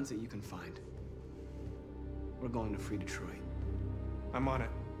all the guns that you can find. We're going to free Detroit. I'm on it.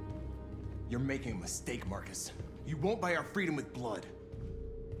 You're making a mistake, Marcus. You won't buy our freedom with blood.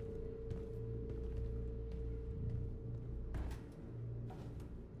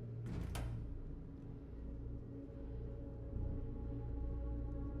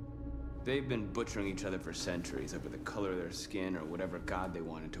 They've been butchering each other for centuries over the color of their skin or whatever god they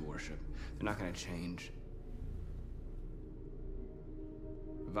wanted to worship. They're not gonna change.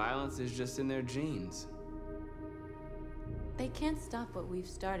 Violence is just in their genes. They can't stop what we've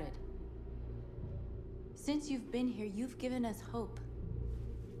started. Since you've been here, you've given us hope.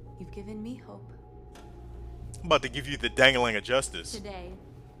 You've given me hope. I'm about to give you the dangling of justice. Today,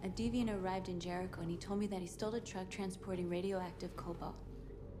 a deviant arrived in Jericho and he told me that he stole a truck transporting radioactive cobalt.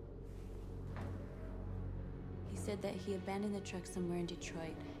 He said that he abandoned the truck somewhere in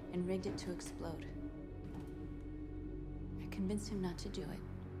Detroit and rigged it to explode. I convinced him not to do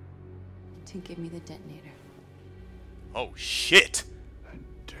it, to give me the detonator. Oh shit! A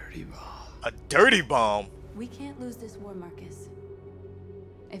dirty bomb. A dirty bomb? We can't lose this war, Marcus.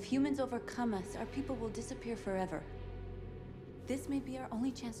 If humans overcome us, our people will disappear forever. This may be our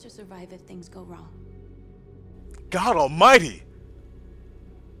only chance to survive if things go wrong. God almighty!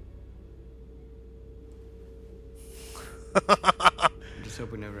 I just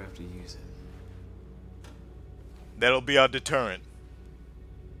hope we never have to use it. That'll be our deterrent.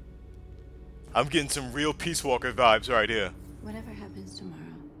 I'm getting some real Peace Walker vibes right here. Whatever happens tomorrow,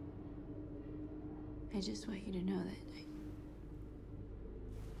 I just want you to know that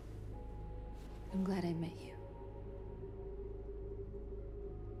I'm glad I met you.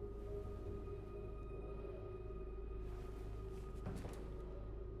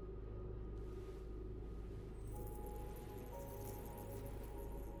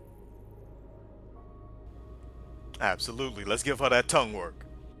 Absolutely. Let's give her that tongue work.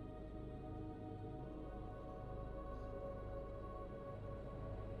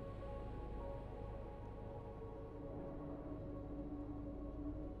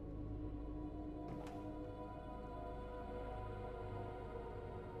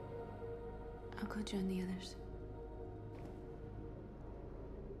 I'll go join the others.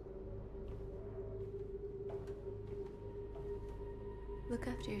 Look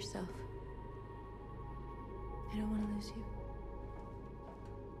after yourself. I don't want to lose you.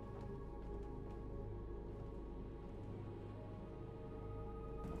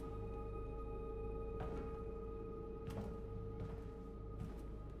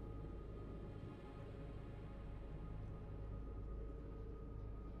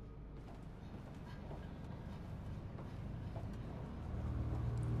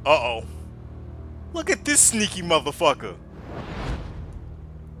 Uh-oh. Look at this sneaky motherfucker.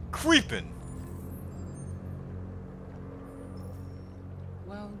 Creeping.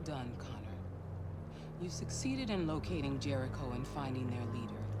 Well done, Connor. You succeeded in locating Jericho and finding their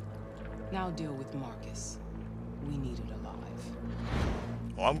leader. Now deal with Marcus. We need it alive.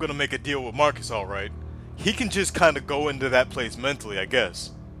 Well, I'm gonna make a deal with Marcus, alright. He can just kind of go into that place mentally, I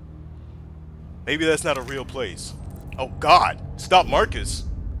guess. Maybe that's not a real place. Oh God, stop Marcus.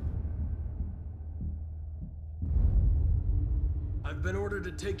 I've been ordered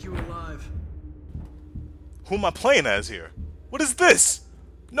to take you alive. Who am I playing as here? What is this?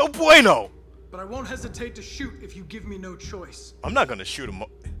 No bueno! But I won't hesitate to shoot if you give me no choice. I'm not gonna shoot him.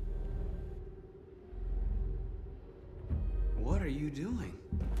 What are you doing?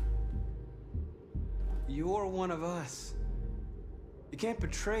 You're one of us. You can't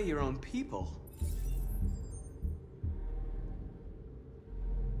betray your own people.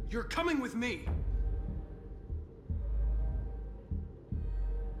 You're coming with me.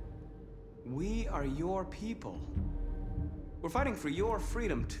 We are your people. We're fighting for your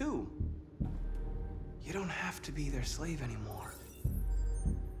freedom, too. You don't have to be their slave anymore.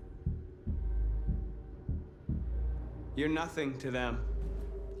 You're nothing to them.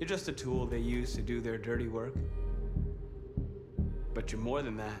 You're just a tool they use to do their dirty work. But you're more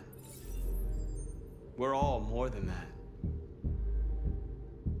than that. We're all more than that.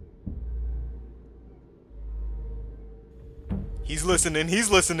 He's listening, he's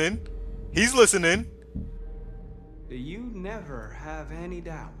listening. He's listening. You never have any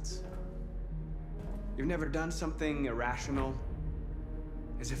doubts. You've never done something irrational,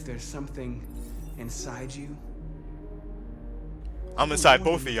 as if there's something inside you. I'm inside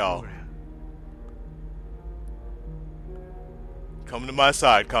both of y'all. Come to my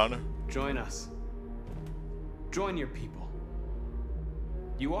side, Connor. Join us. Join your people.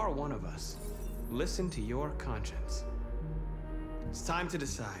 You are one of us. Listen to your conscience. It's time to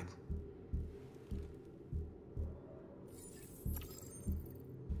decide.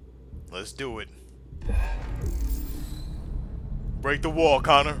 Let's do it. Break the wall,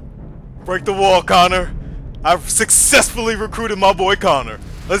 Connor. Break the wall, Connor. I've successfully recruited my boy Connor.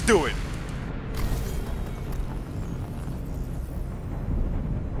 Let's do it.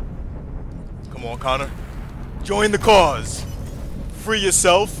 Come on, Connor. Join the cause. Free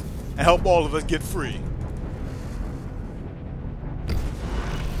yourself and help all of us get free.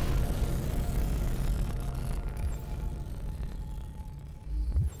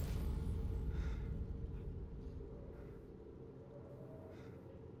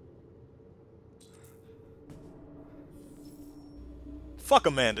 Fuck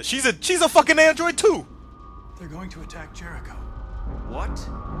Amanda. She's a fucking android too. They're going to attack Jericho. What?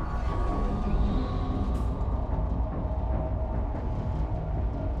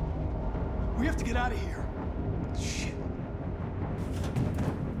 We have to get out of here. Shit.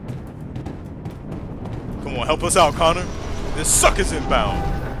 Come on, help us out, Connor. This sucker's inbound.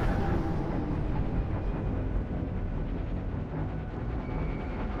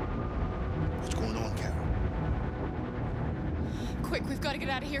 What's going on, Carol? Quick, we've got to get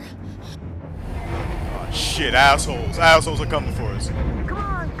out of here. Oh, shit, assholes. Assholes are coming for us. Come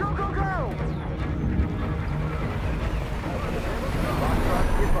on, go, go, go!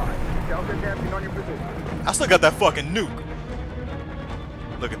 On your position. I still got that fucking nuke.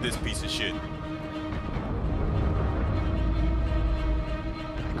 Look at this piece of shit.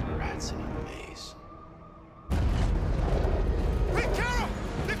 Rats in a maze. Hey, Carol!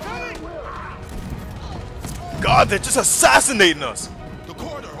 They're coming! God, they're just assassinating us. The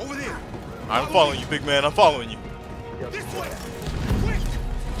corridor, over there. I'm following you, big man. I'm following you. This way! Quick!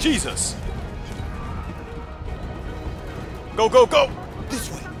 Jesus. Go, go, go! This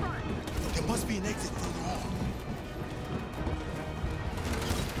way. There must be an exit further on.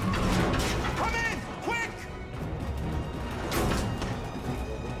 Come in! Quick!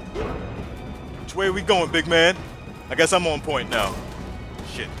 Which way are we going, big man? I guess I'm on point now.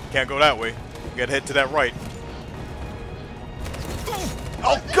 Shit, can't go that way. Gotta head to that right.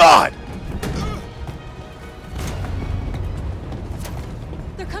 Oh, God!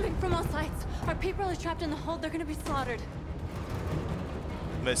 They're coming from all sides. Our people are trapped in the hold. They're gonna be slaughtered.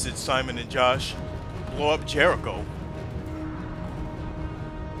 Message Simon and Josh. Blow up Jericho.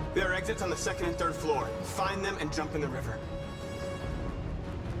 There are exits on the 2nd and 3rd floor. Find them and jump in the river.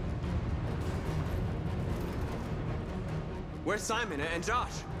 Where's Simon and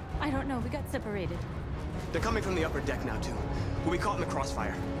Josh? I don't know. We got separated. They're coming from the upper deck now, too. We'll be caught in the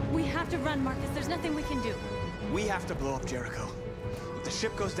crossfire. We have to run, Marcus. There's nothing we can do. We have to blow up Jericho. If the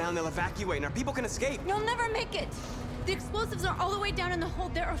ship goes down, they'll evacuate and our people can escape. You'll never make it. The explosives are all the way down in the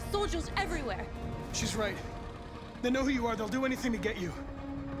hold. There are soldiers everywhere. She's right. They know who you are. They'll do anything to get you.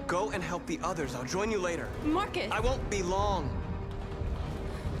 Go and help the others. I'll join you later. Marcus! I won't be long.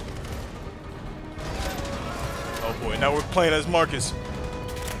 Oh boy, now we're playing as Marcus.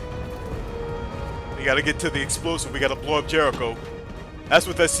 We gotta get to the explosive. We gotta blow up Jericho. That's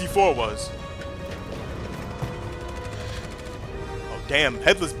what that C4 was. Oh damn,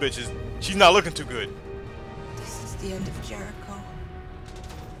 headless bitches. She's not looking too good. This is the end of Jericho.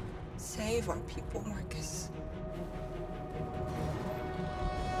 Save our people, Marcus.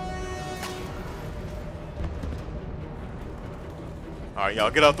 Alright,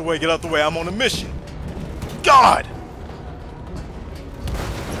 y'all, get out the way, get out the way. I'm on a mission. God!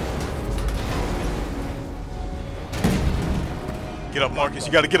 Get up, Marcus.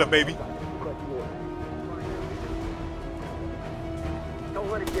 You gotta get up, baby. Don't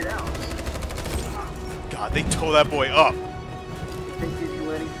let it get out. God, they tore that boy up. Didn't give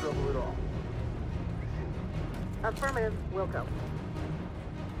you any trouble at all. Affirmative. Welcome.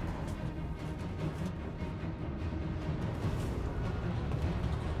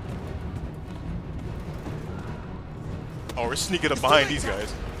 Oh, we're sneaking up behind these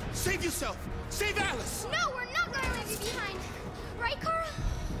guys. Save yourself! Save Alice! No, we're not gonna leave you behind. Right, Kara?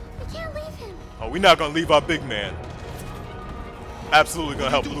 We can't leave him. Oh, we're not gonna leave our big man. Absolutely gonna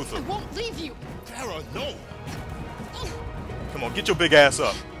help Luther. I won't leave you. Kara, no! Come on, get your big ass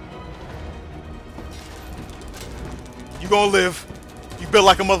up. You gonna live. You built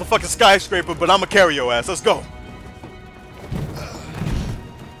like a motherfucking skyscraper, but I'ma carry your ass. Let's go.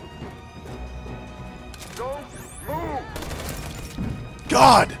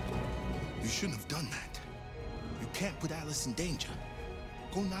 God! You shouldn't have done that. You can't put Alice in danger.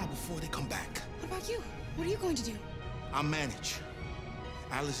 Go now before they come back. What about you? What are you going to do? I'll manage.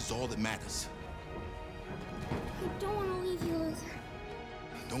 Alice is all that matters. I don't want to leave you, Luther.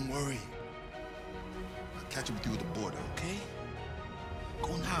 Don't worry. I'll catch up with you at the border, okay?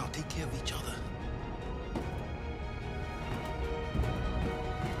 Go now. Take care of each other.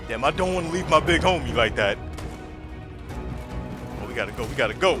 Damn, I don't want to leave my big homie like that. Oh, we gotta go, we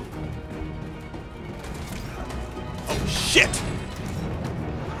gotta go. Oh, shit!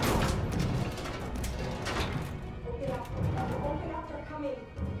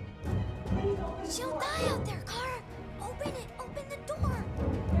 She'll die out there, Kara. Open it. Open the door.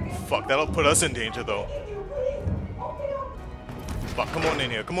 Fuck, that'll put us in danger, though. Fuck, come on in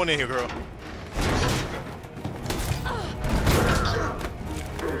here. Come on in here, girl.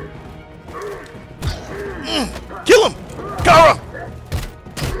 Kill him! Kara!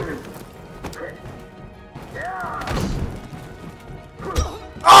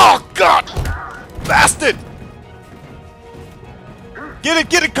 Oh, God! Bastard! Get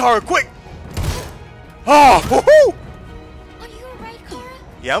it, Kara, quick! Oh, woohoo! Are you alright, Kara?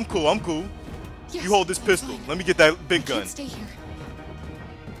 Yeah, I'm cool, I'm cool. Yes, you hold this pistol. Let me get that big gun. Can't stay here.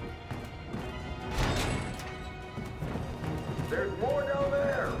 There's more down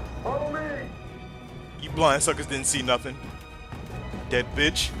there. Follow me. You blind suckers didn't see nothing. Dead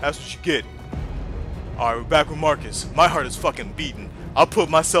bitch, that's what you get. Alright, we're back with Marcus. My heart is fucking beating. I'll put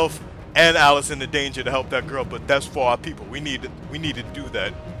myself and Alice into danger to help that girl, but that's for our people. We need to do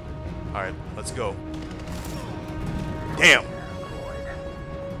that. Alright, let's go. Damn!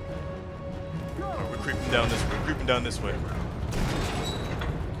 Alright, we're creeping down this way. We're creeping down this way.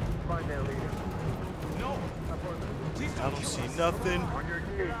 Find that leader. No! I don't see nothing. On your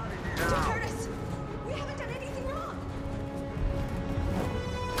knees. Don't hurt us. We haven't done anything wrong.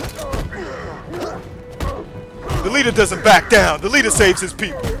 The leader doesn't back down. The leader saves his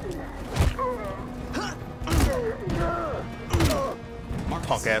people.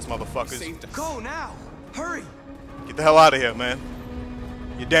 Punk ass motherfuckers. Go now! Hurry! Get the hell out of here, man.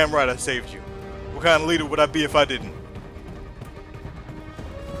 You're damn right I saved you. What kind of leader would I be if I didn't?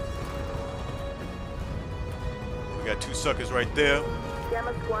 We got two suckers right there.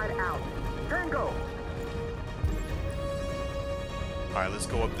 Gamma squad out. Tango. Alright, let's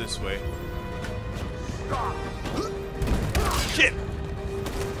go up this way. Shit!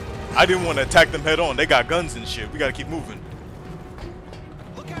 I didn't want to attack them head on. They got guns and shit. We gotta keep moving.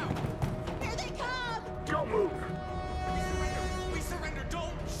 Look out! Here they come! Don't move. We surrender!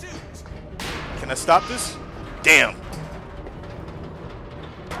 Don't shoot! Can I stop this? Damn!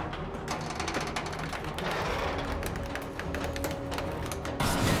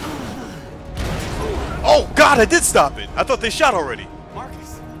 Oh God, I did stop it. I thought they shot already.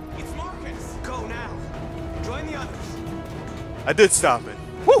 Marcus! It's Marcus! Go now! Join the others! I did stop it.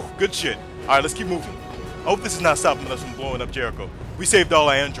 Whew, good shit. Alright, let's keep moving. I hope this is not stopping us from blowing up Jericho. We saved all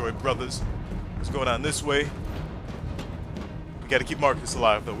our android brothers. Let's go down this way. Gotta keep Marcus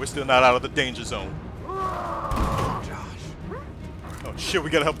alive, though. We're still not out of the danger zone. Oh shit, we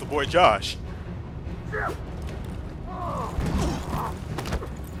gotta help the boy Josh.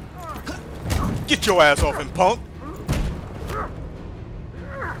 Get your ass off him, punk!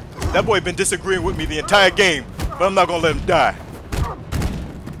 That boy been disagreeing with me the entire game, but I'm not gonna let him die.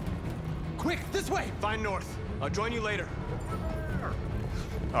 Quick, this way! Find north. I'll join you later.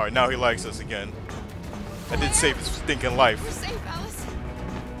 Alright, now he likes us again. I did save his stinking life. We're safe, Alice.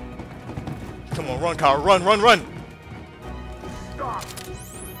 Come on, run, Kyle, run, run, run! Stop.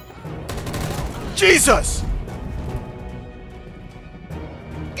 Jesus!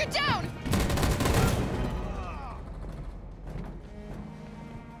 Get down!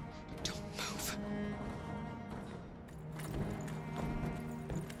 Don't move.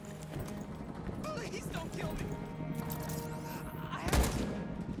 Please don't kill me.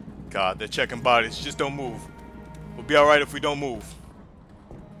 God, they're checking bodies. Just don't move. We'll be alright if we don't move.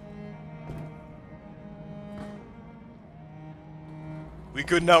 We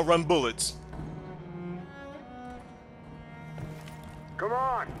couldn't outrun bullets. Come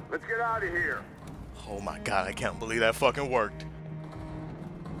on, let's get out of here. Oh my god, I can't believe that fucking worked.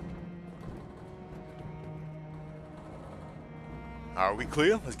 Are we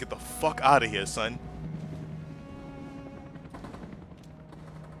clear? Let's get the fuck out of here, son.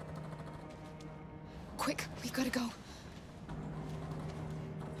 Quick, we've got to go.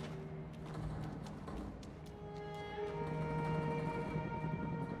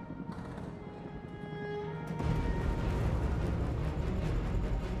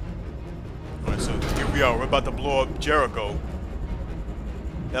 Alright, so here we are. We're about to blow up Jericho.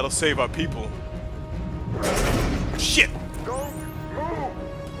 That'll save our people. Shit! Don't move!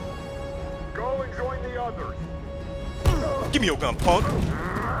 Go and join the others. Give me your gun, punk.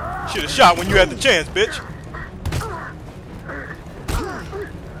 Should've shot when you had the chance, bitch.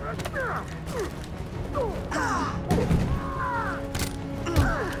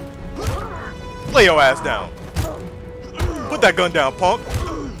 Lay your ass down. Put that gun down, punk.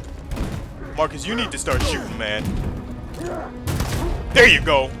 Marcus, you need to start shooting, man. There you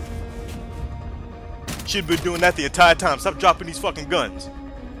go. Should've been doing that the entire time. Stop dropping these fucking guns.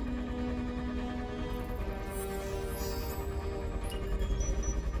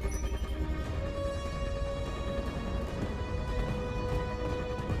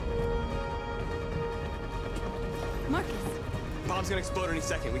 Marcus. Bomb's gonna explode any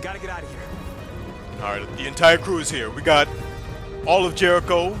second. We gotta get out of here. Alright, the entire crew is here. We got all of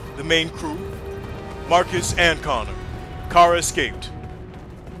Jericho, the main crew, Marcus and Connor. Kara escaped.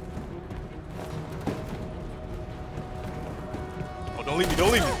 Oh, don't leave me,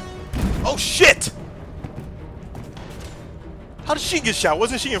 don't leave me. Oh, shit! How did she get shot?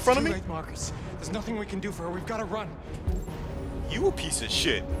 Wasn't she in front of me? Too late, Marcus. There's nothing we can do for her. We've got to run. You a piece of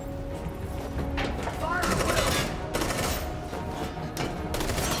shit.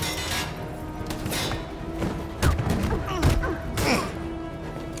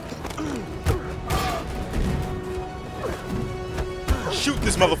 Shoot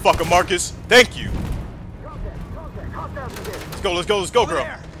this motherfucker, Marcus. Thank you. Let's go, let's go, let's go, girl.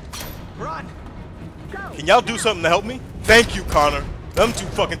 Run! Can y'all do something to help me? Thank you, Connor. Them two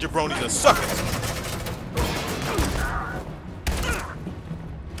fucking jabronis are suckers.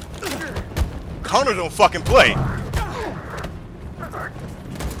 Connor don't fucking play.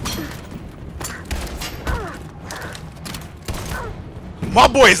 My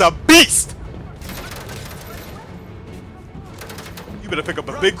boy is a beast. You better pick up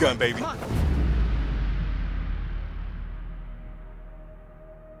a big gun, baby.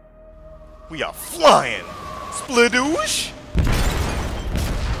 We are flying. Splidoosh.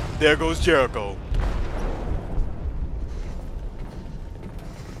 There goes Jericho.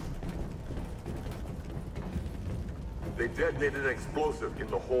 They detonated an explosive in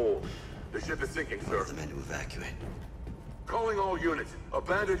the hold. The ship is sinking, sir. The men to evacuate. Calling all units.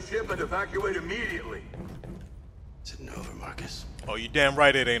 Abandon ship and evacuate immediately. Is it over, Marcus? Oh, you damn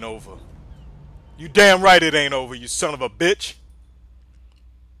right it ain't over. You damn right it ain't over, you son of a bitch.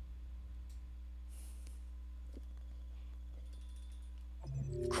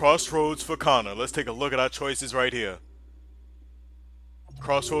 Crossroads for Connor. Let's take a look at our choices right here.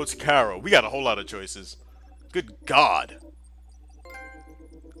 Crossroads Kara. We got a whole lot of choices. Good God.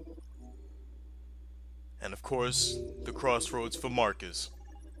 And of course, the crossroads for Marcus.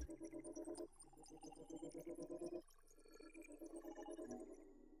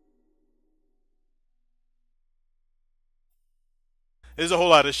 There's a whole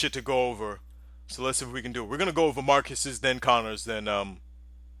lot of shit to go over. So let's see what we can do. We're gonna go over Marcus's, then Connor's, then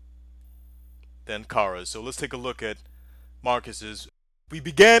Kara's. So let's take a look at Marcus's. We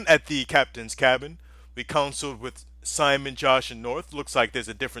began at the captain's cabin. We counseled with Simon, Josh, and North. Looks like there's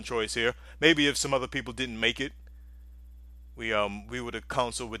a different choice here. Maybe if some other people didn't make it, we would have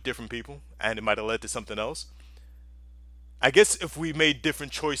counseled with different people, and it might have led to something else. I guess if we made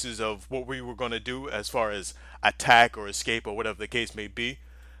different choices of what we were going to do as far as attack or escape or whatever the case may be,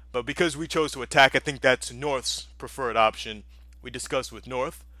 but because we chose to attack, I think that's North's preferred option. We discussed with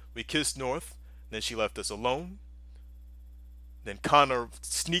North. We kissed North. Then she left us alone. Then Connor,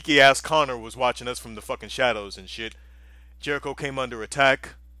 sneaky ass Connor, was watching us from the fucking shadows and shit. Jericho came under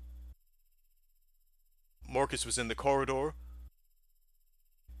attack. Marcus was in the corridor.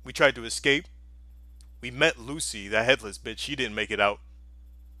 We tried to escape. We met Lucy, that headless bitch. She didn't make it out.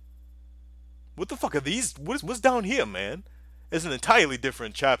 What the fuck are these? What's down here, man? It's an entirely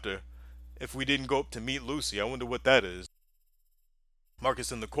different chapter. If we didn't go up to meet Lucy, I wonder what that is.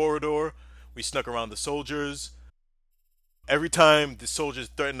 Marcus in the corridor. We snuck around the soldiers. Every time the soldiers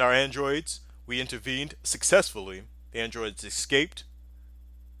threatened our androids, we intervened successfully. The androids escaped.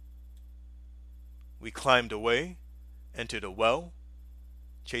 We climbed away, entered a well,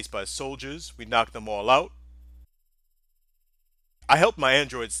 chased by soldiers. We knocked them all out. I helped my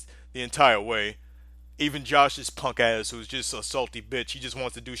androids the entire way. Even Josh's punk ass, who's just a salty bitch, he just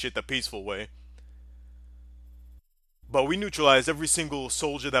wants to do shit the peaceful way. But we neutralized every single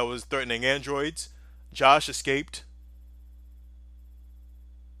soldier that was threatening androids. Josh escaped.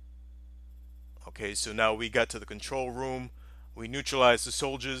 Okay, so now we got to the control room. We neutralized the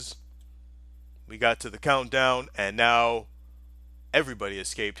soldiers. We got to the countdown, and now everybody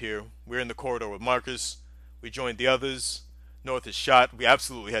escaped here. We're in the corridor with Marcus. We joined the others. North is shot. We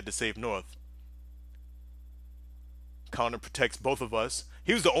absolutely had to save North. Connor protects both of us.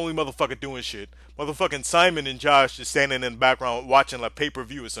 He was the only motherfucker doing shit. Motherfucking Simon and Josh just standing in the background watching like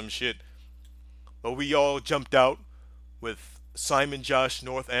pay-per-view or some shit. But we all jumped out with Simon, Josh,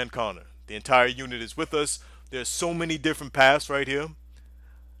 North, and Connor. The entire unit is with us. There's so many different paths right here.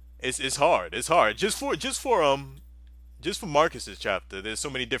 It's hard. It's hard. Just for Marcus's chapter, there's so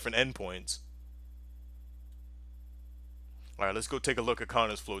many different endpoints. All right, let's go take a look at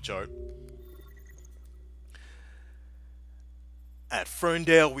Connor's flowchart. At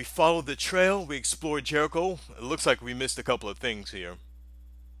Ferndale, we followed the trail. We explored Jericho. It looks like we missed a couple of things here.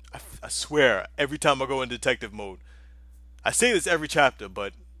 I swear, every time I go in detective mode, I say this every chapter,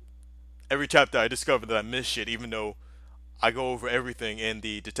 but every chapter I discover that I miss shit, even though I go over everything in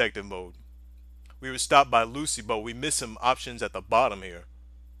the detective mode. We were stopped by Lucy, but we missed some options at the bottom here.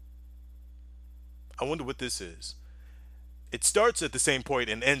 I wonder what this is. It starts at the same point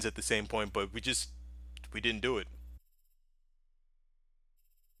and ends at the same point, but we didn't do it.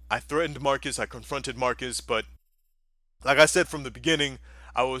 I threatened Marcus, I confronted Marcus, but like I said from the beginning,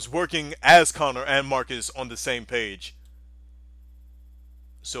 I was working as Connor and Marcus on the same page.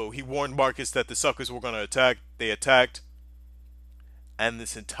 So he warned Marcus that the suckers were going to attack. They attacked. And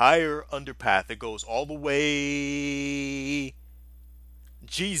this entire underpath, it goes all the way...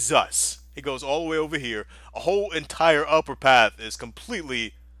 Jesus! It goes all the way over here. A whole entire upper path is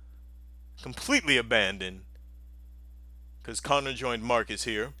completely abandoned. Because Connor joined Marcus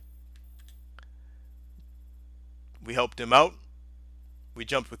here. We helped him out. We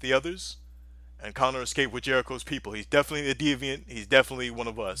jumped with the others. And Connor escaped with Jericho's people. He's definitely a deviant. He's definitely one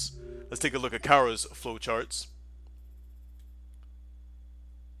of us. Let's take a look at Kara's flowcharts.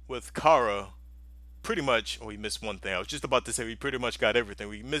 With Kara, pretty much... Oh, we missed one thing. I was just about to say we pretty much got everything.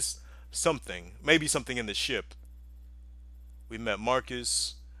 We missed something. Maybe something in the ship. We met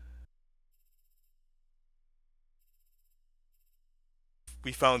Marcus.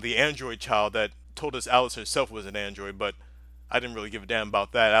 We found the android child that told us Alice herself was an android, but I didn't really give a damn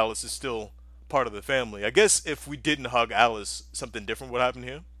about that. Alice is still part of the family. I guess if we didn't hug Alice, something different would happen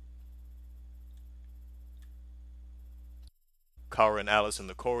here. Kara and Alice in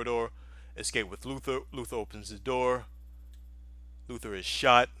the corridor. Escape with Luther. Luther opens the door. Luther is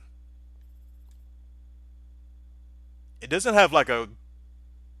shot. It doesn't have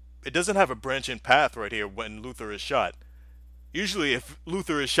a branching path right here when Luther is shot. Usually if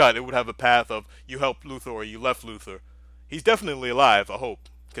Luther is shot, it would have a path of you helped Luther or you left Luther. He's definitely alive, I hope,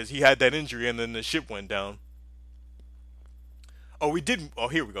 because he had that injury and then the ship went down. Oh, we didn't. Oh,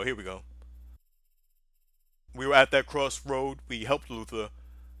 here we go. We were at that crossroad. We helped Luther,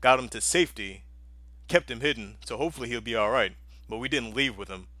 got him to safety, kept him hidden, so hopefully he'll be alright. But we didn't leave with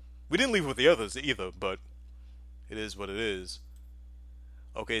him. We didn't leave with the others either, but it is what it is.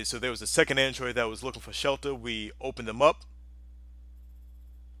 Okay, so there was a second android that was looking for shelter. We opened them up.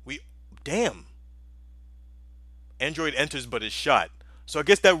 Damn. Android enters but is shot. So I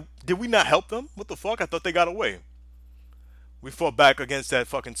guess that... Did we not help them? What the fuck? I thought they got away. We fought back against that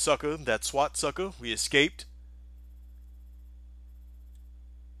fucking sucker, that SWAT sucker. We escaped.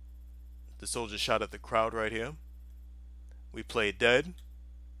 The soldier shot at the crowd right here. We played dead.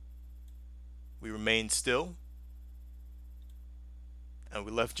 We remained still. And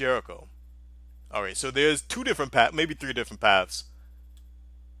we left Jericho. Alright, so there's 2 different paths, maybe 3 different paths.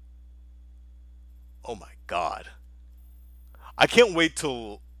 Oh my god. I can't wait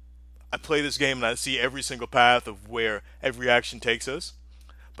till I play this game and I see every single path of where every action takes us.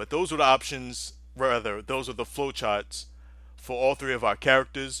 But those are the options, rather, those are the flowcharts for all 3 of our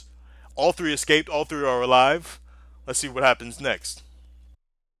characters. All 3 escaped, all 3 are alive. Let's see what happens next.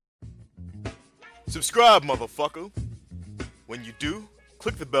 Subscribe, motherfucker. When you do,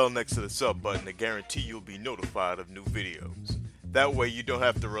 click the bell next to the sub button to guarantee you'll be notified of new videos. That way you don't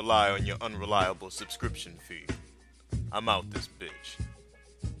have to rely on your unreliable subscription feed. I'm out this bitch.